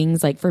great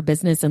things, like for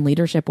business and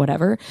leadership,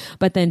 whatever.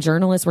 But then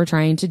journalists were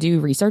trying to do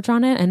research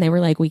on it, and they were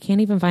like, we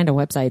can't even find a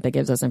website that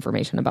gives us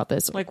information about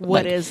this. Like,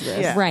 what is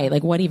this? Yeah. Right.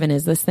 Like, what even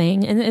is this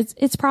thing? And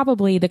it's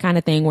probably the kind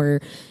of thing where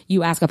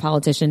you ask a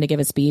politician to give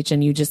a speech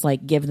and you just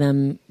like give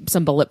them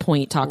some bullet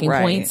point talking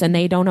points, and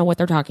they don't know what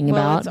they're talking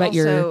about. It's but also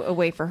you're a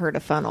way for her to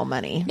funnel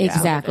money.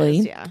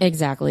 Exactly.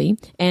 Exactly.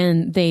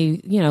 And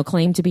they,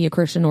 claim to be a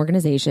Christian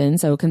organization.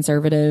 So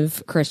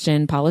conservative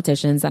Christian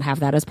politicians that have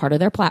that as part of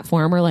their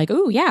platform are like,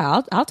 oh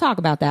yeah, I'll talk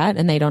about that.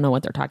 And they don't know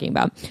what they're talking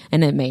about.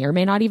 And it may or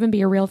may not even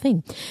be a real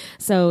thing.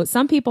 So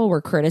some people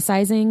were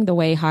criticizing the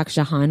way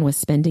Hakshahan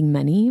was spending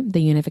money,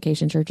 the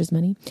Unification Church's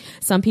money.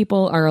 Some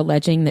people are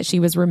alleging that she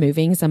was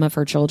removing some of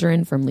her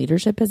children from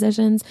leadership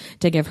positions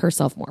to give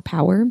herself more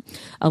power.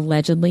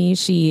 Allegedly,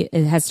 she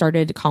has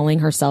started calling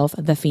herself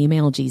the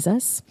female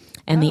Jesus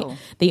and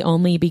the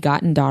only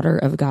begotten daughter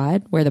of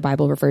God, where the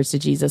Bible refers to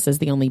Jesus as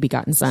the only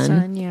begotten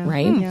son,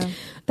 right? Yeah.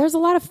 There's a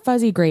lot of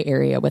fuzzy gray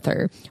area with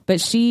her,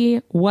 but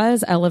she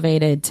was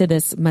elevated to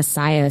this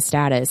Messiah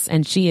status,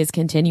 and she is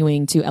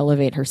continuing to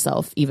elevate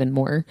herself even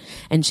more.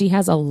 And she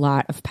has a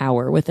lot of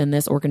power within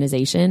this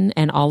organization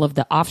and all of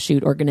the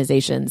offshoot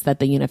organizations that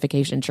the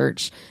Unification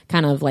Church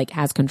kind of like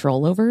has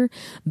control over.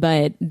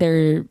 But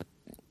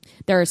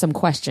there are some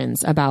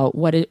questions about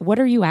what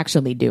are you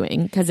actually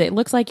doing? Because it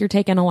looks like you're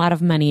taking a lot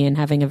of money and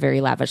having a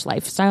very lavish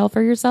lifestyle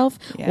for yourself.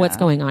 Yeah. What's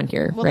going on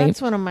here? Well, right?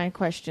 That's one of my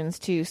questions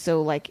too.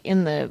 So like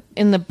in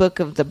the book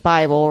of the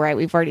Bible, right,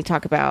 we've already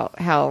talked about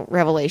how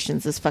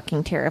Revelations is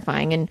fucking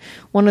terrifying. And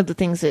one of the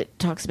things it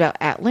talks about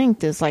at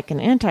length is like an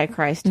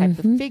Antichrist type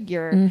of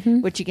figure,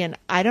 which again,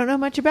 I don't know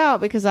much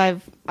about because I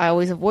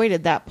always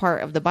avoided that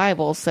part of the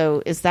Bible.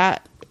 So is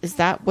that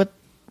what,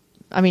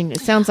 I mean,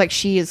 it sounds like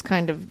she is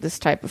kind of this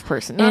type of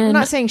person. I'm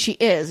not saying she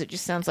is. It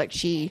just sounds like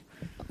she...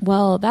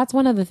 Well, that's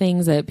one of the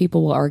things that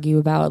people will argue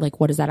about.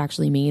 Like, what does that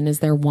actually mean? Is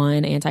there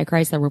one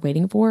Antichrist that we're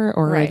waiting for?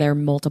 Or are there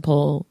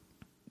multiple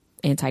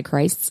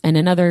Antichrists? And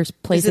in other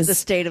places... Is it the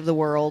state of the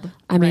world?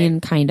 I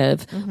mean, kind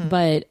of.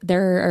 But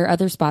there are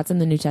other spots in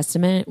the New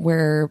Testament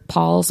where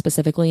Paul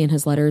specifically in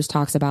his letters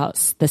talks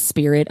about the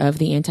spirit of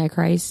the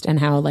Antichrist and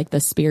how like the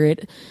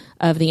spirit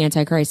of the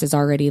Antichrist is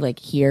already like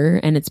here,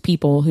 and it's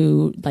people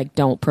who like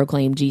don't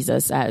proclaim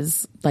Jesus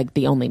as like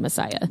the only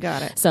Messiah.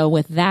 Got it. So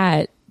with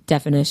that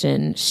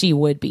definition, she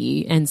would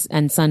be,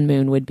 and Sun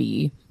Moon would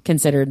be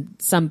considered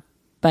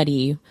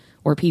somebody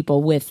or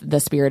people with the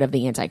spirit of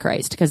the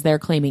Antichrist, because they're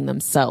claiming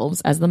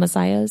themselves as the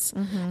Messiahs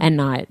and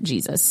not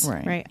Jesus.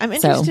 Right. I'm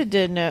interested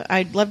to know,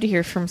 I'd love to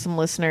hear from some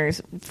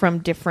listeners from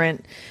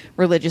different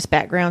religious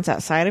backgrounds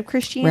outside of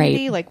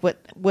Christianity, like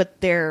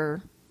what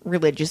their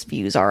religious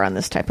views are on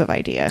this type of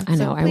idea. I know,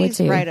 So I would please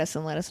too. write us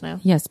and let us know.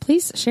 Yes,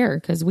 please share,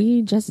 because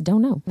we just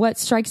don't know. What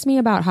strikes me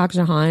about Hak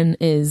Jahan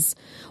is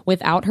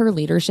without her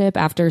leadership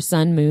after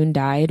Sun Moon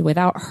died,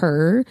 without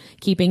her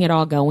keeping it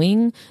all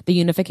going, the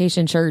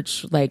Unification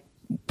Church, like,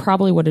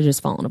 probably would have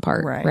just fallen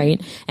apart,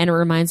 right? And it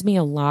reminds me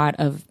a lot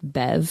of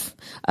Bev,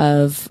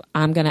 of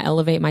I'm going to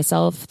elevate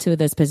myself to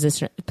this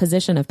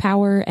position of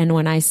power, and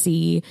when I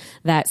see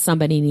that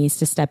somebody needs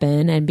to step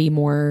in and be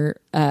more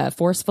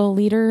forceful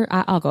leader,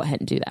 I'll go ahead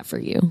and do that for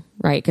you,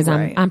 right? Because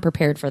I'm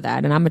prepared for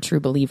that, and I'm a true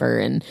believer,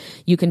 and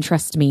you can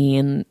trust me,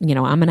 and I'm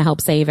going to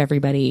help save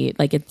everybody.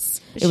 Like it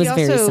was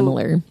very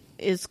similar.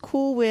 Is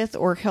cool with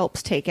or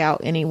helps take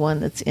out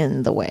anyone that's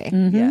in the way.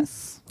 Mm-hmm.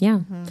 Yes.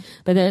 Yeah.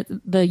 But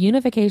the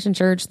Unification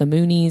Church, the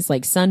Moonies,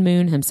 like Sun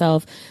Moon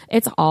himself,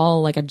 it's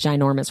all like a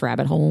ginormous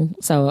rabbit hole.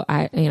 So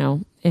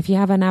if you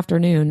have an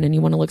afternoon and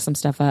you want to look some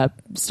stuff up,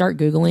 start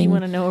Googling. You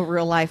want to know a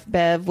real life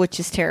Bev, which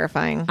is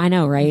terrifying. I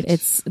know, right?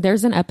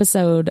 There's an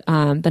episode,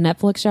 the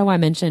Netflix show I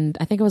mentioned,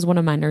 I think it was one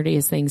of my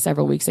nerdiest things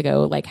several weeks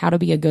ago, like how to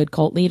be a good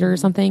cult leader or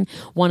something.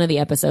 One of the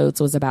episodes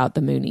was about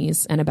the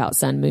Moonies and about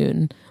Sun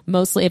Moon.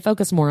 Mostly it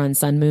focused more on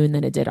Sun Moon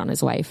than it did on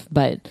his wife.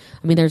 But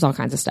I mean, there's all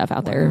kinds of stuff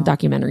out there,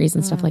 documentaries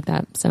and stuff like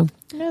that. So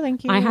no,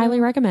 thank you. I highly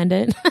recommend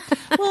it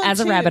as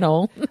a rabbit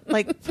hole.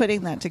 Like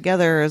putting that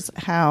together is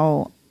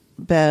how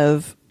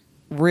Bev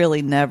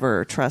really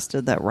never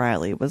trusted that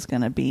Riley was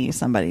going to be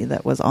somebody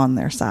that was on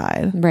their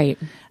side. Right.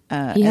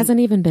 He hasn't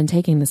even been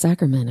taking the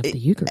sacrament of the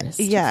Eucharist.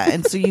 Yeah.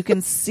 And so you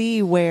can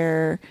see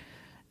where,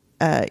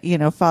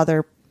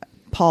 Father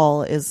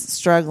Paul is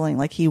struggling.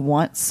 Like he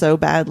wants so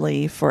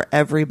badly for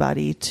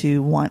everybody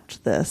to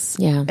want this.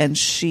 Yeah. And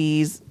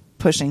she's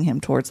pushing him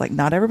towards like,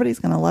 not everybody's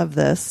going to love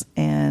this,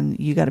 and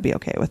you got to be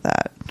okay with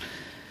that.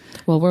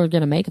 Well, we're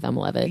going to make them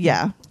love it.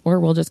 Yeah. Or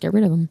we'll just get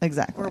rid of them.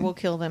 Exactly. Or we'll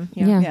kill them.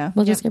 Yeah.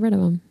 We'll just get rid of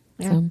them.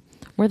 Yeah. So,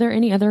 were there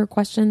any other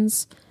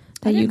questions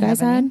that you guys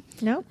had?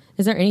 No.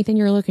 Is there anything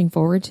you're looking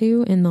forward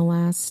to in the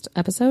last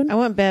episode? I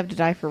want Bev to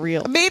die for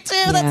real. Me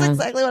too. That's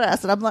exactly what I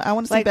asked. I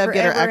want to see Bev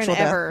get her actual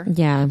death.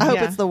 Yeah. I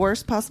hope it's the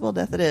worst possible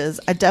death it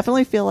is. I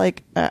definitely feel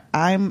like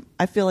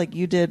I feel like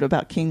you did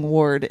about King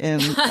Ward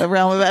in A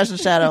Realm of Ash and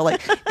Shadow.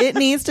 Like it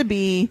needs to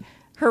be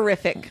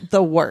horrific,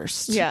 the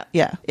worst. Yeah.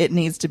 It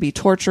needs to be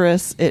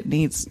torturous. It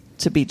needs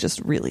to be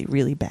just really,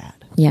 really bad.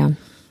 Yeah.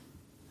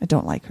 I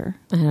don't like her.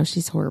 I know,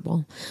 she's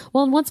horrible.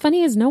 Well, and what's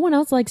funny is no one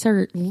else likes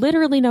her.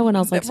 Literally no one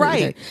else likes her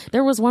either.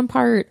 There was one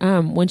part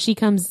when she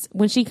comes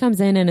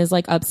in and is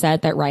like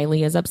upset that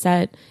Riley is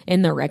upset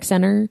in the rec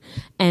center,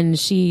 and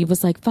she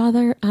was like,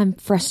 "Father, I'm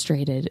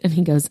frustrated," and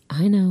he goes,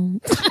 "I know."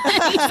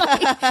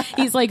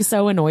 he's like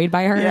so annoyed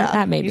by her. Yeah.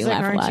 That made me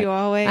laugh a "Aren't lot. you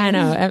always?" I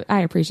know.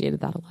 I appreciated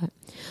that a lot.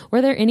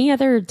 Were there any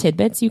other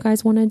tidbits you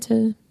guys wanted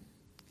to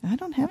I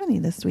don't have any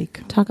this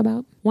week. talk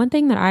about? One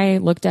thing that I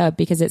looked up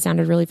because it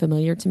sounded really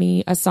familiar to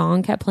me, a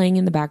song kept playing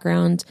in the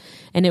background,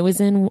 and it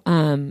was in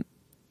the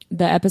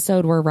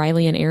episode where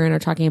Riley and Aaron are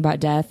talking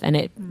about death, and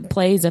it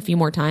plays a few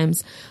more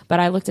times, but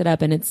I looked it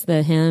up, and it's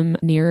the hymn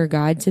Nearer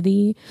God to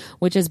Thee,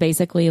 which is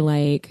basically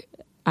like,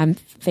 I'm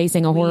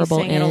facing a horrible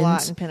we sing end. it a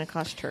lot in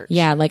Pentecost Church.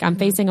 Yeah, like I'm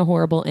facing a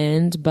horrible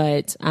end,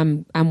 but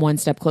I'm one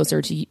step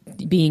closer to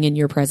being in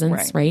your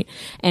presence, right?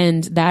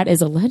 And that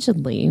is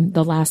allegedly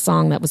the last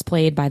song that was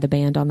played by the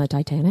band on the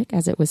Titanic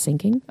as it was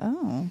sinking.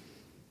 Oh.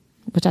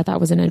 Which I thought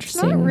was an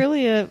interesting. It's not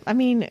really I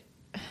mean,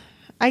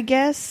 I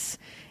guess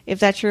if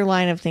that's your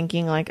line of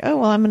thinking, like, oh,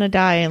 well, I'm going to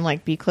die and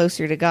like be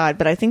closer to God.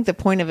 But I think the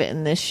point of it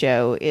in this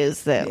show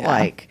is that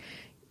like,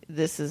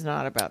 this is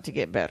not about to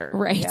get better.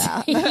 Right.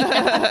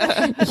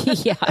 Yeah.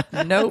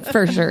 Yeah. Nope,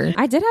 for sure.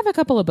 I did have a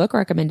couple of book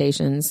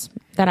recommendations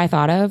that I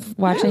thought of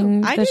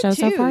watching the show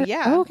so far.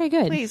 Yeah. Oh, okay,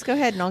 good. Please go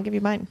ahead and I'll give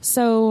you mine.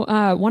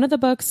 So one of the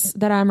books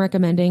that I'm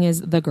recommending is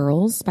The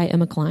Girls by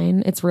Emma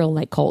Cline. It's real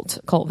like cult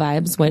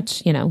vibes,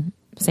 which,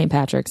 St.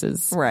 Patrick's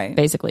is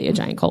basically a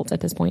giant cult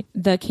at this point.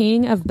 The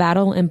King of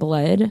Battle and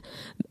Blood,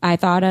 I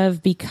thought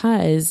of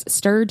because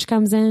Sturge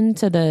comes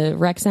into the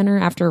rec center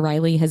after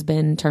Riley has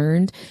been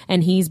turned,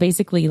 and he's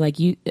basically like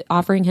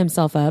offering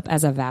himself up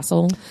as a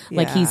vassal.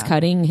 Like he's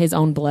cutting his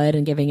own blood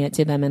and giving it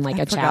to them in like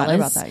a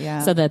chalice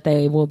so that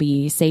they will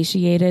be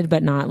satiated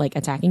but not like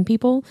attacking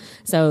people.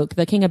 So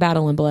the King of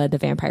Battle and Blood, the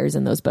vampires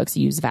in those books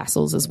use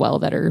vassals as well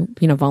that are,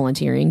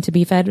 volunteering to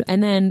be fed.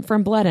 And then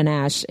from Blood and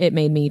Ash, it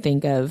made me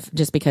think of,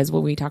 just because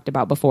what we talked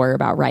about before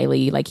about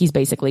Riley, like he's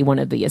basically one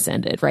of the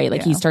ascended, right?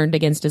 Like he's turned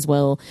against his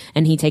will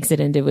and he takes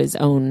it into his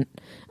own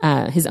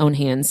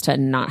hands to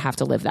not have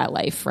to live that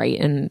life, right?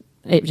 And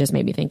it just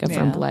made me think of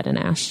From Blood and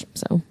Ash.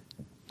 So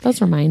those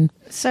were mine.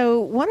 So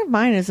one of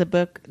mine is a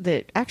book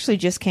that actually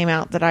just came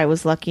out that I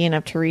was lucky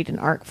enough to read an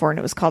ARC for, and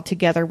it was called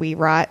Together We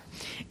Rot.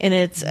 And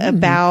it's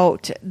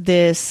about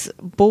this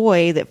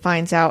boy that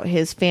finds out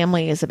his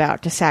family is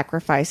about to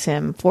sacrifice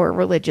him for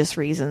religious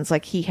reasons.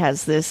 Like he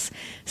has this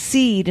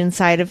seed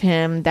inside of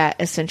him that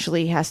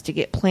essentially has to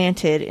get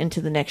planted into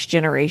the next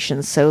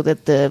generation so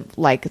that the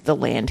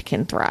land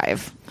can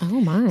thrive. Oh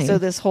my. So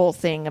this whole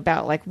thing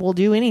about like, we'll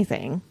do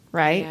anything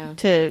right? Yeah.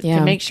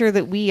 To make sure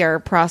that we are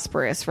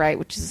prosperous, right?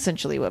 Which is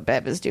essentially what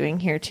Bev is doing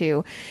here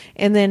too.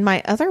 And then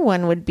my other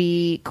one would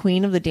be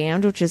Queen of the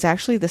Damned, which is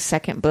actually the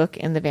second book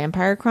in the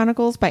Vampire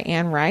Chronicles by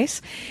Anne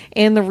Rice.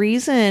 And the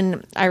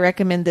reason I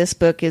recommend this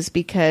book is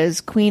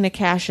because Queen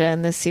Akasha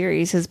in this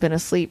series has been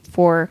asleep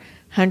for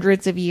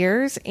hundreds of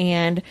years,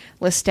 and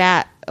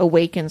Lestat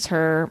awakens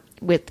her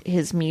with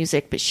his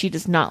music, but she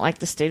does not like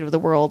the state of the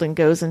world and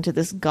goes into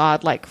this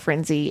godlike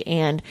frenzy.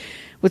 And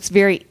what's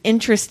very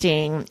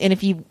interesting, and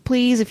if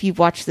you've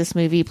watched this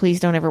movie, please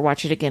don't ever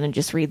watch it again and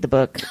just read the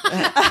book.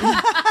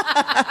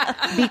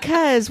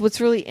 Because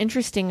what's really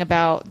interesting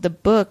about the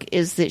book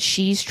is that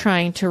she's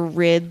trying to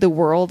rid the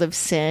world of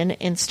sin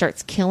and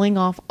starts killing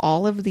off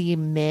all of the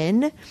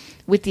men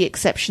with the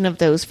exception of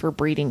those for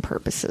breeding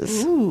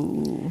purposes.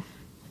 Ooh.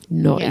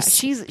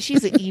 Nice. Yeah,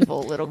 she's an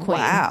evil little queen.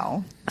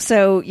 Wow.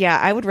 So yeah,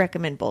 I would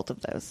recommend both of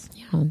those.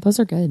 Yeah, those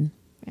are good.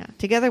 Yeah,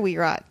 Together We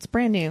Rot. It's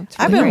brand new. It's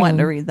I've really been great. wanting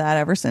to read that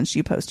ever since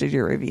you posted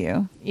your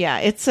review. Yeah,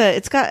 it's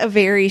got a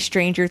very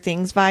Stranger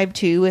Things vibe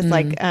too, with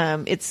like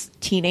it's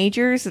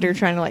teenagers that are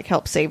trying to like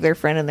help save their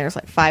friend, and there's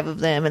like 5 of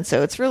them, and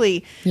so it's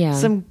really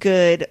some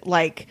good,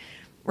 like,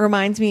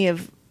 reminds me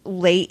of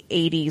late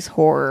 80s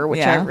horror, which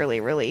I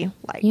really, really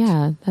like.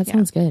 Yeah, that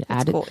sounds good.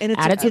 Add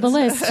it to the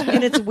list.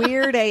 And it's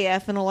weird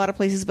AF in a lot of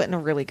places, but in a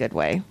really good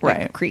way. Like,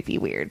 Right. creepy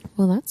weird.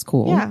 Well, that's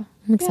cool. Yeah.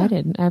 I'm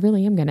excited. I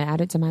really am going to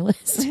add it to my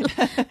list.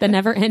 The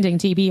never-ending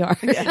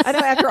TBR. I know,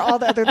 after all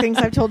the other things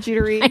I've told you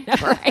to read. I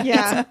know,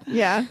 right?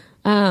 Yeah.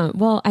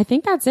 Well, I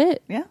think that's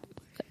it. Yeah.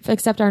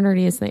 Except our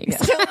nerdiest things.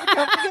 Don't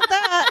forget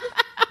that.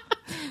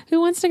 Who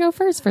wants to go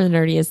first for the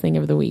nerdiest thing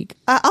of the week?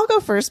 I'll go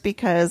first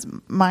because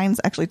mine's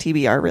actually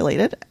TBR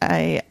related.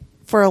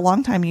 For a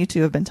long time, you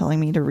two have been telling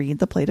me to read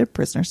the Plated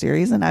Prisoner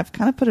series, and I've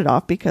kind of put it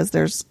off because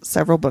there's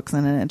several books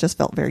in it, and it just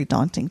felt very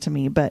daunting to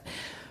me. But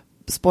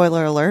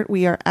spoiler alert,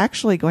 we are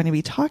actually going to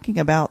be talking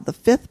about the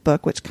 5th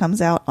book, which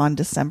comes out on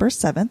December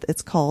 7th.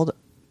 It's called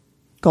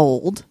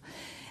Gold.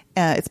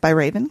 It's by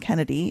Raven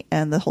Kennedy,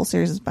 and the whole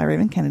series is by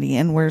Raven Kennedy,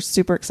 and we're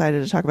super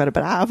excited to talk about it.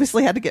 But I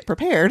obviously had to get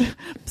prepared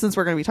since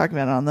we're going to be talking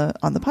about it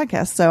on the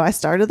podcast. So I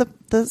started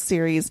the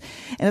series,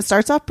 and it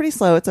starts off pretty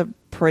slow. It's a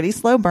pretty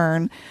slow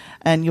burn,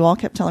 and you all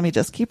kept telling me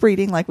just keep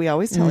reading, like we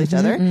always tell each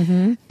other.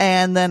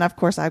 And then, of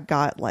course, I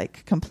got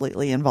like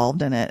completely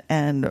involved in it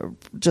and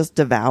just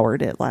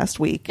devoured it last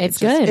week. It's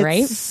good,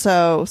 right?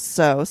 So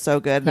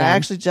good. And I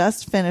actually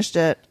just finished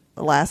it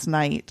last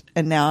night,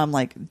 and now I'm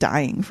like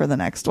dying for the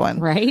next one.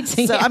 Right?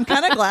 So I'm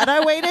kind of glad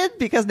I waited,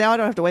 because now I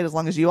don't have to wait as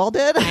long as you all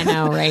did. I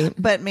know, right?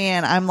 But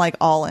man, I'm like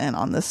all in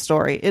on this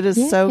story. It is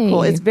so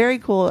cool. It's very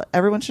cool.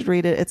 Everyone should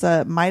read it. It's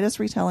a Midas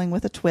retelling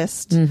with a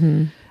twist.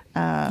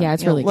 Yeah,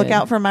 it's really look good.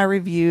 out for my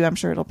review. I'm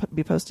sure it'll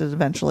be posted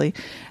eventually.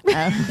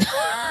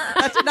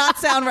 That did not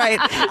sound right.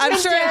 I'm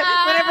sure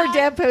Whenever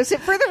Deb posts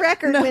it, for the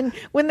record,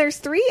 when there's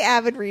 3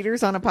 avid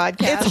readers on a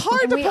podcast, It's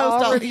hard and to we post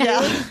all all- review.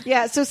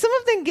 yeah. So some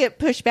of them get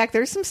pushed back.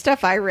 There's some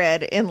stuff I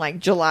read in like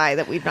July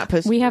that we've not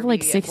posted. We have a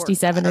like review yet for.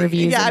 67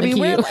 reviews Yeah, I in the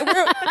mean,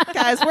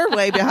 queue. we're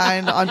way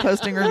behind on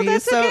posting Well,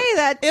 reviews. that's so okay.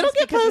 That it'll just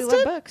get because we love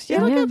posted. books. Yeah.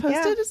 It'll Yeah. get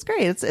posted. It's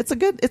great.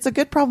 It's a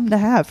good problem to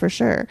have for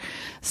sure.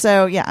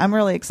 So yeah, I'm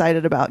really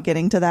excited about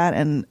getting to that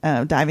and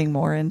diving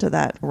more into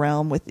that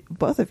realm with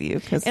both of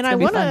you. And I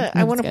want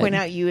to point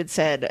out, you had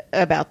said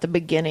about the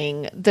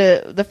beginning,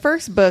 the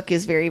first book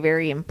is very,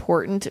 very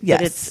important, but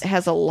Yes. it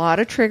has a lot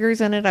of triggers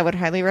in it. I would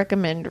highly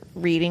recommend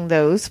reading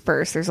those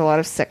first. There's a lot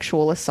of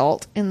sexual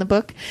assault in the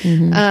book.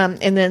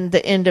 And then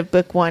the end of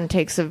book 1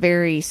 takes a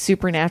very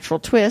supernatural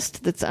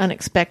twist that's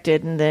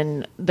unexpected, and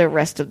then the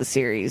rest of the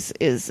series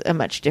is a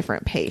much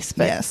different pace.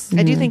 But Yes.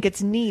 I do think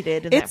it's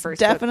needed in that It's first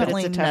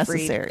definitely book, but it's a tough read.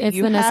 necessary. It's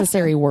You the have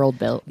necessary world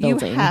building. You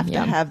have to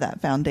have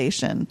that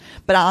foundation.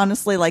 But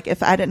honestly, like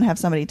if I didn't have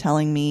somebody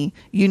telling me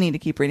you need to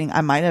keep reading,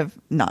 I might have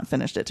not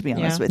finished it, to be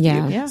honest with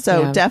Yeah. you. Yeah.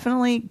 So Yeah.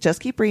 definitely just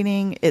keep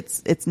reading.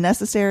 It's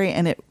necessary,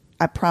 and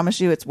I promise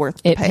you it's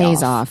worth the It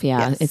pays off.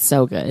 Yeah, Yes. it's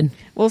so good.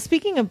 Well,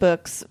 speaking of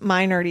books,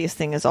 my nerdiest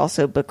thing is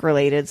also book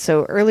related.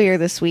 So earlier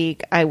this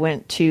week, I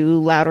went to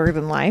Louder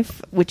Than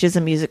Life, which is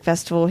a music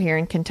festival here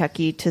in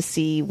Kentucky, to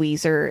see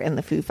Weezer and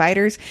the Foo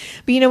Fighters.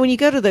 But when you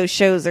go to those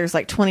shows, there's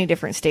like 20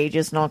 different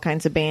stages and all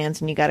kinds of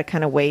bands, and you got to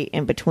kind of wait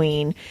in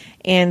between.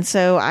 And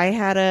so I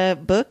had a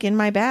book in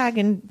my bag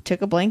and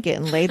took a blanket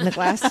and laid in the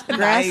grass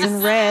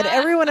and read.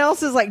 Everyone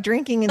else is like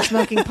drinking and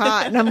smoking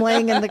pot, and I'm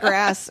laying in the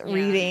grass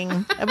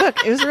reading a book.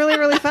 It was really,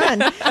 really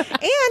fun. And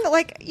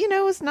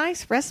it was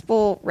nice,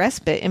 restful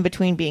respite in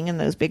between being in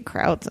those big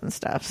crowds and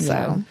stuff.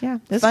 So yeah,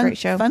 this is a great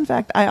show. Fun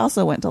fact, I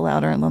also went to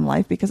Louder Than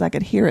Life because I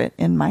could hear it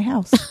in my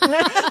house.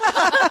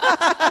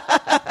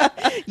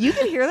 You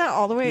can hear that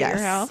all the way at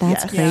your house.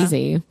 That's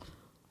crazy.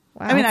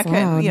 Wow. I mean, I That's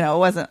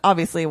loud.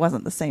 it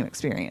wasn't the same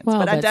experience, Well,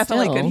 but I but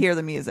definitely still. could hear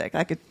the music.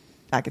 I could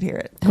hear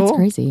it. That's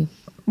crazy.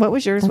 What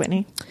was yours,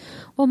 Whitney?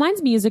 Well,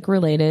 mine's music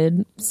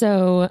related.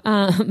 So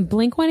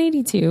Blink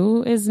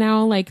 182 is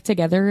now like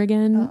together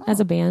again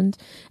as a band.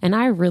 And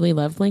I really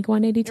love Blink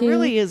 182. It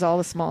really is all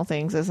the small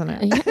things, isn't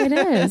it? Yeah, it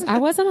is. I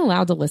wasn't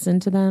allowed to listen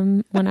to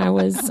them when I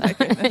was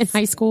in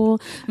high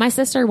school. My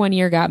sister one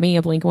year got me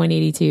a Blink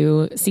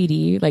 182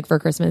 CD like for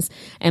Christmas,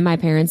 and my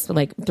parents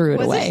like threw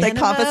it away. They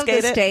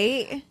confiscated it?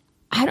 State?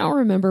 I don't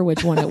remember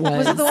which one it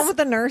was. Was it the one with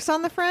the nurse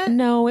on the front?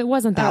 No, it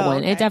wasn't that one.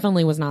 Okay. It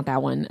definitely was not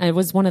that one. It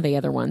was one of the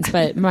other ones.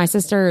 But my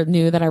sister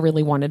knew that I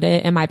really wanted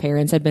it, and my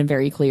parents had been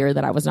very clear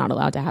that I was not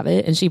allowed to have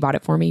it, and she bought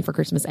it for me for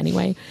Christmas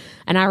anyway.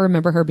 And I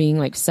remember her being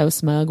like so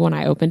smug when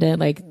I opened it,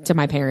 like to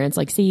my parents,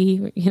 like,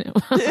 see, you know,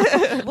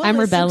 I'm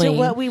rebelling. To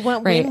what we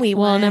want right. when we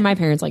well, want. and then my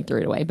parents like threw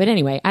it away. But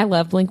anyway, I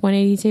love Blink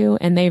 182,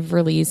 and they've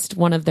released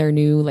one of their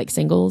new like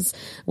singles,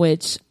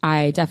 which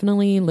I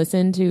definitely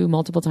listened to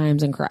multiple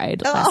times and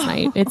cried last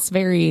night. It's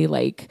very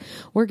like,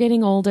 we're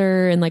getting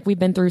older and like we've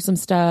been through some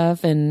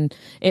stuff, and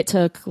it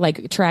took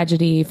like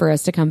tragedy for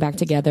us to come back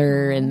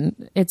together,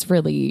 and it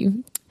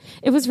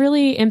was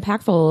really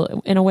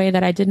impactful in a way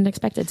that I didn't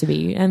expect it to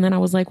be. And then I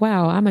was like,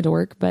 wow, I'm a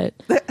dork, but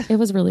it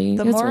was really,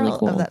 The it's moral really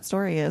cool. of that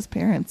story is,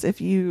 parents, if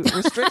you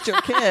restrict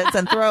your kids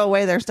and throw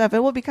away their stuff, it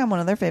will become one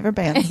of their favorite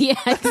bands. Yeah,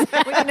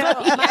 exactly. You know,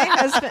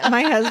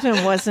 my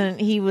husband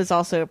wasn't, he was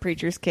also a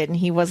preacher's kid, and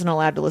he wasn't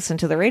allowed to listen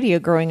to the radio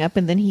growing up,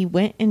 and then he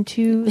went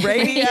into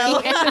Radio.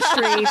 the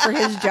industry for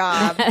his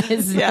job.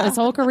 His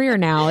whole career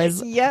now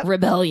is Yep.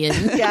 rebellion.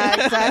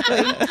 Yeah,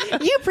 exactly.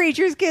 You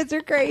preacher's kids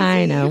are crazy.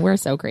 I know, we're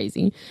so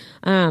crazy.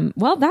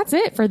 Well, that's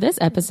it for this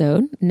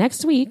episode.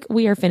 Next week,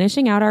 we are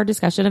finishing out our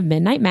discussion of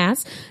Midnight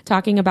Mass,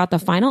 talking about the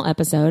final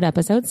episode,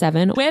 episode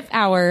 7, with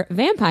our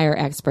vampire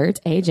expert,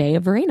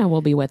 AJ Verena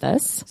will be with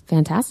us.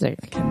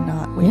 Fantastic.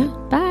 Cannot wait. Yeah.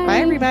 Bye. Bye,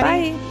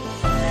 everybody. Bye.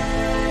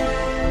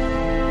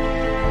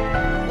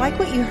 Like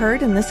what you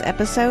heard in this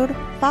episode?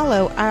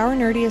 Follow Our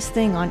Nerdiest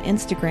Thing on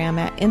Instagram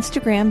at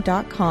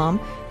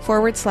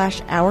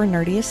instagram.com/Our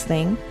Nerdiest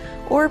Thing,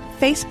 or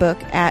Facebook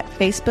at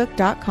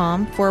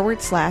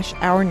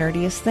facebook.com/Our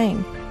Nerdiest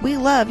Thing. We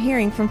love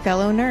hearing from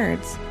fellow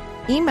nerds.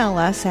 Email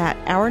us at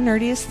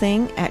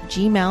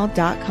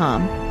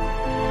ournerdiestthing@gmail.com.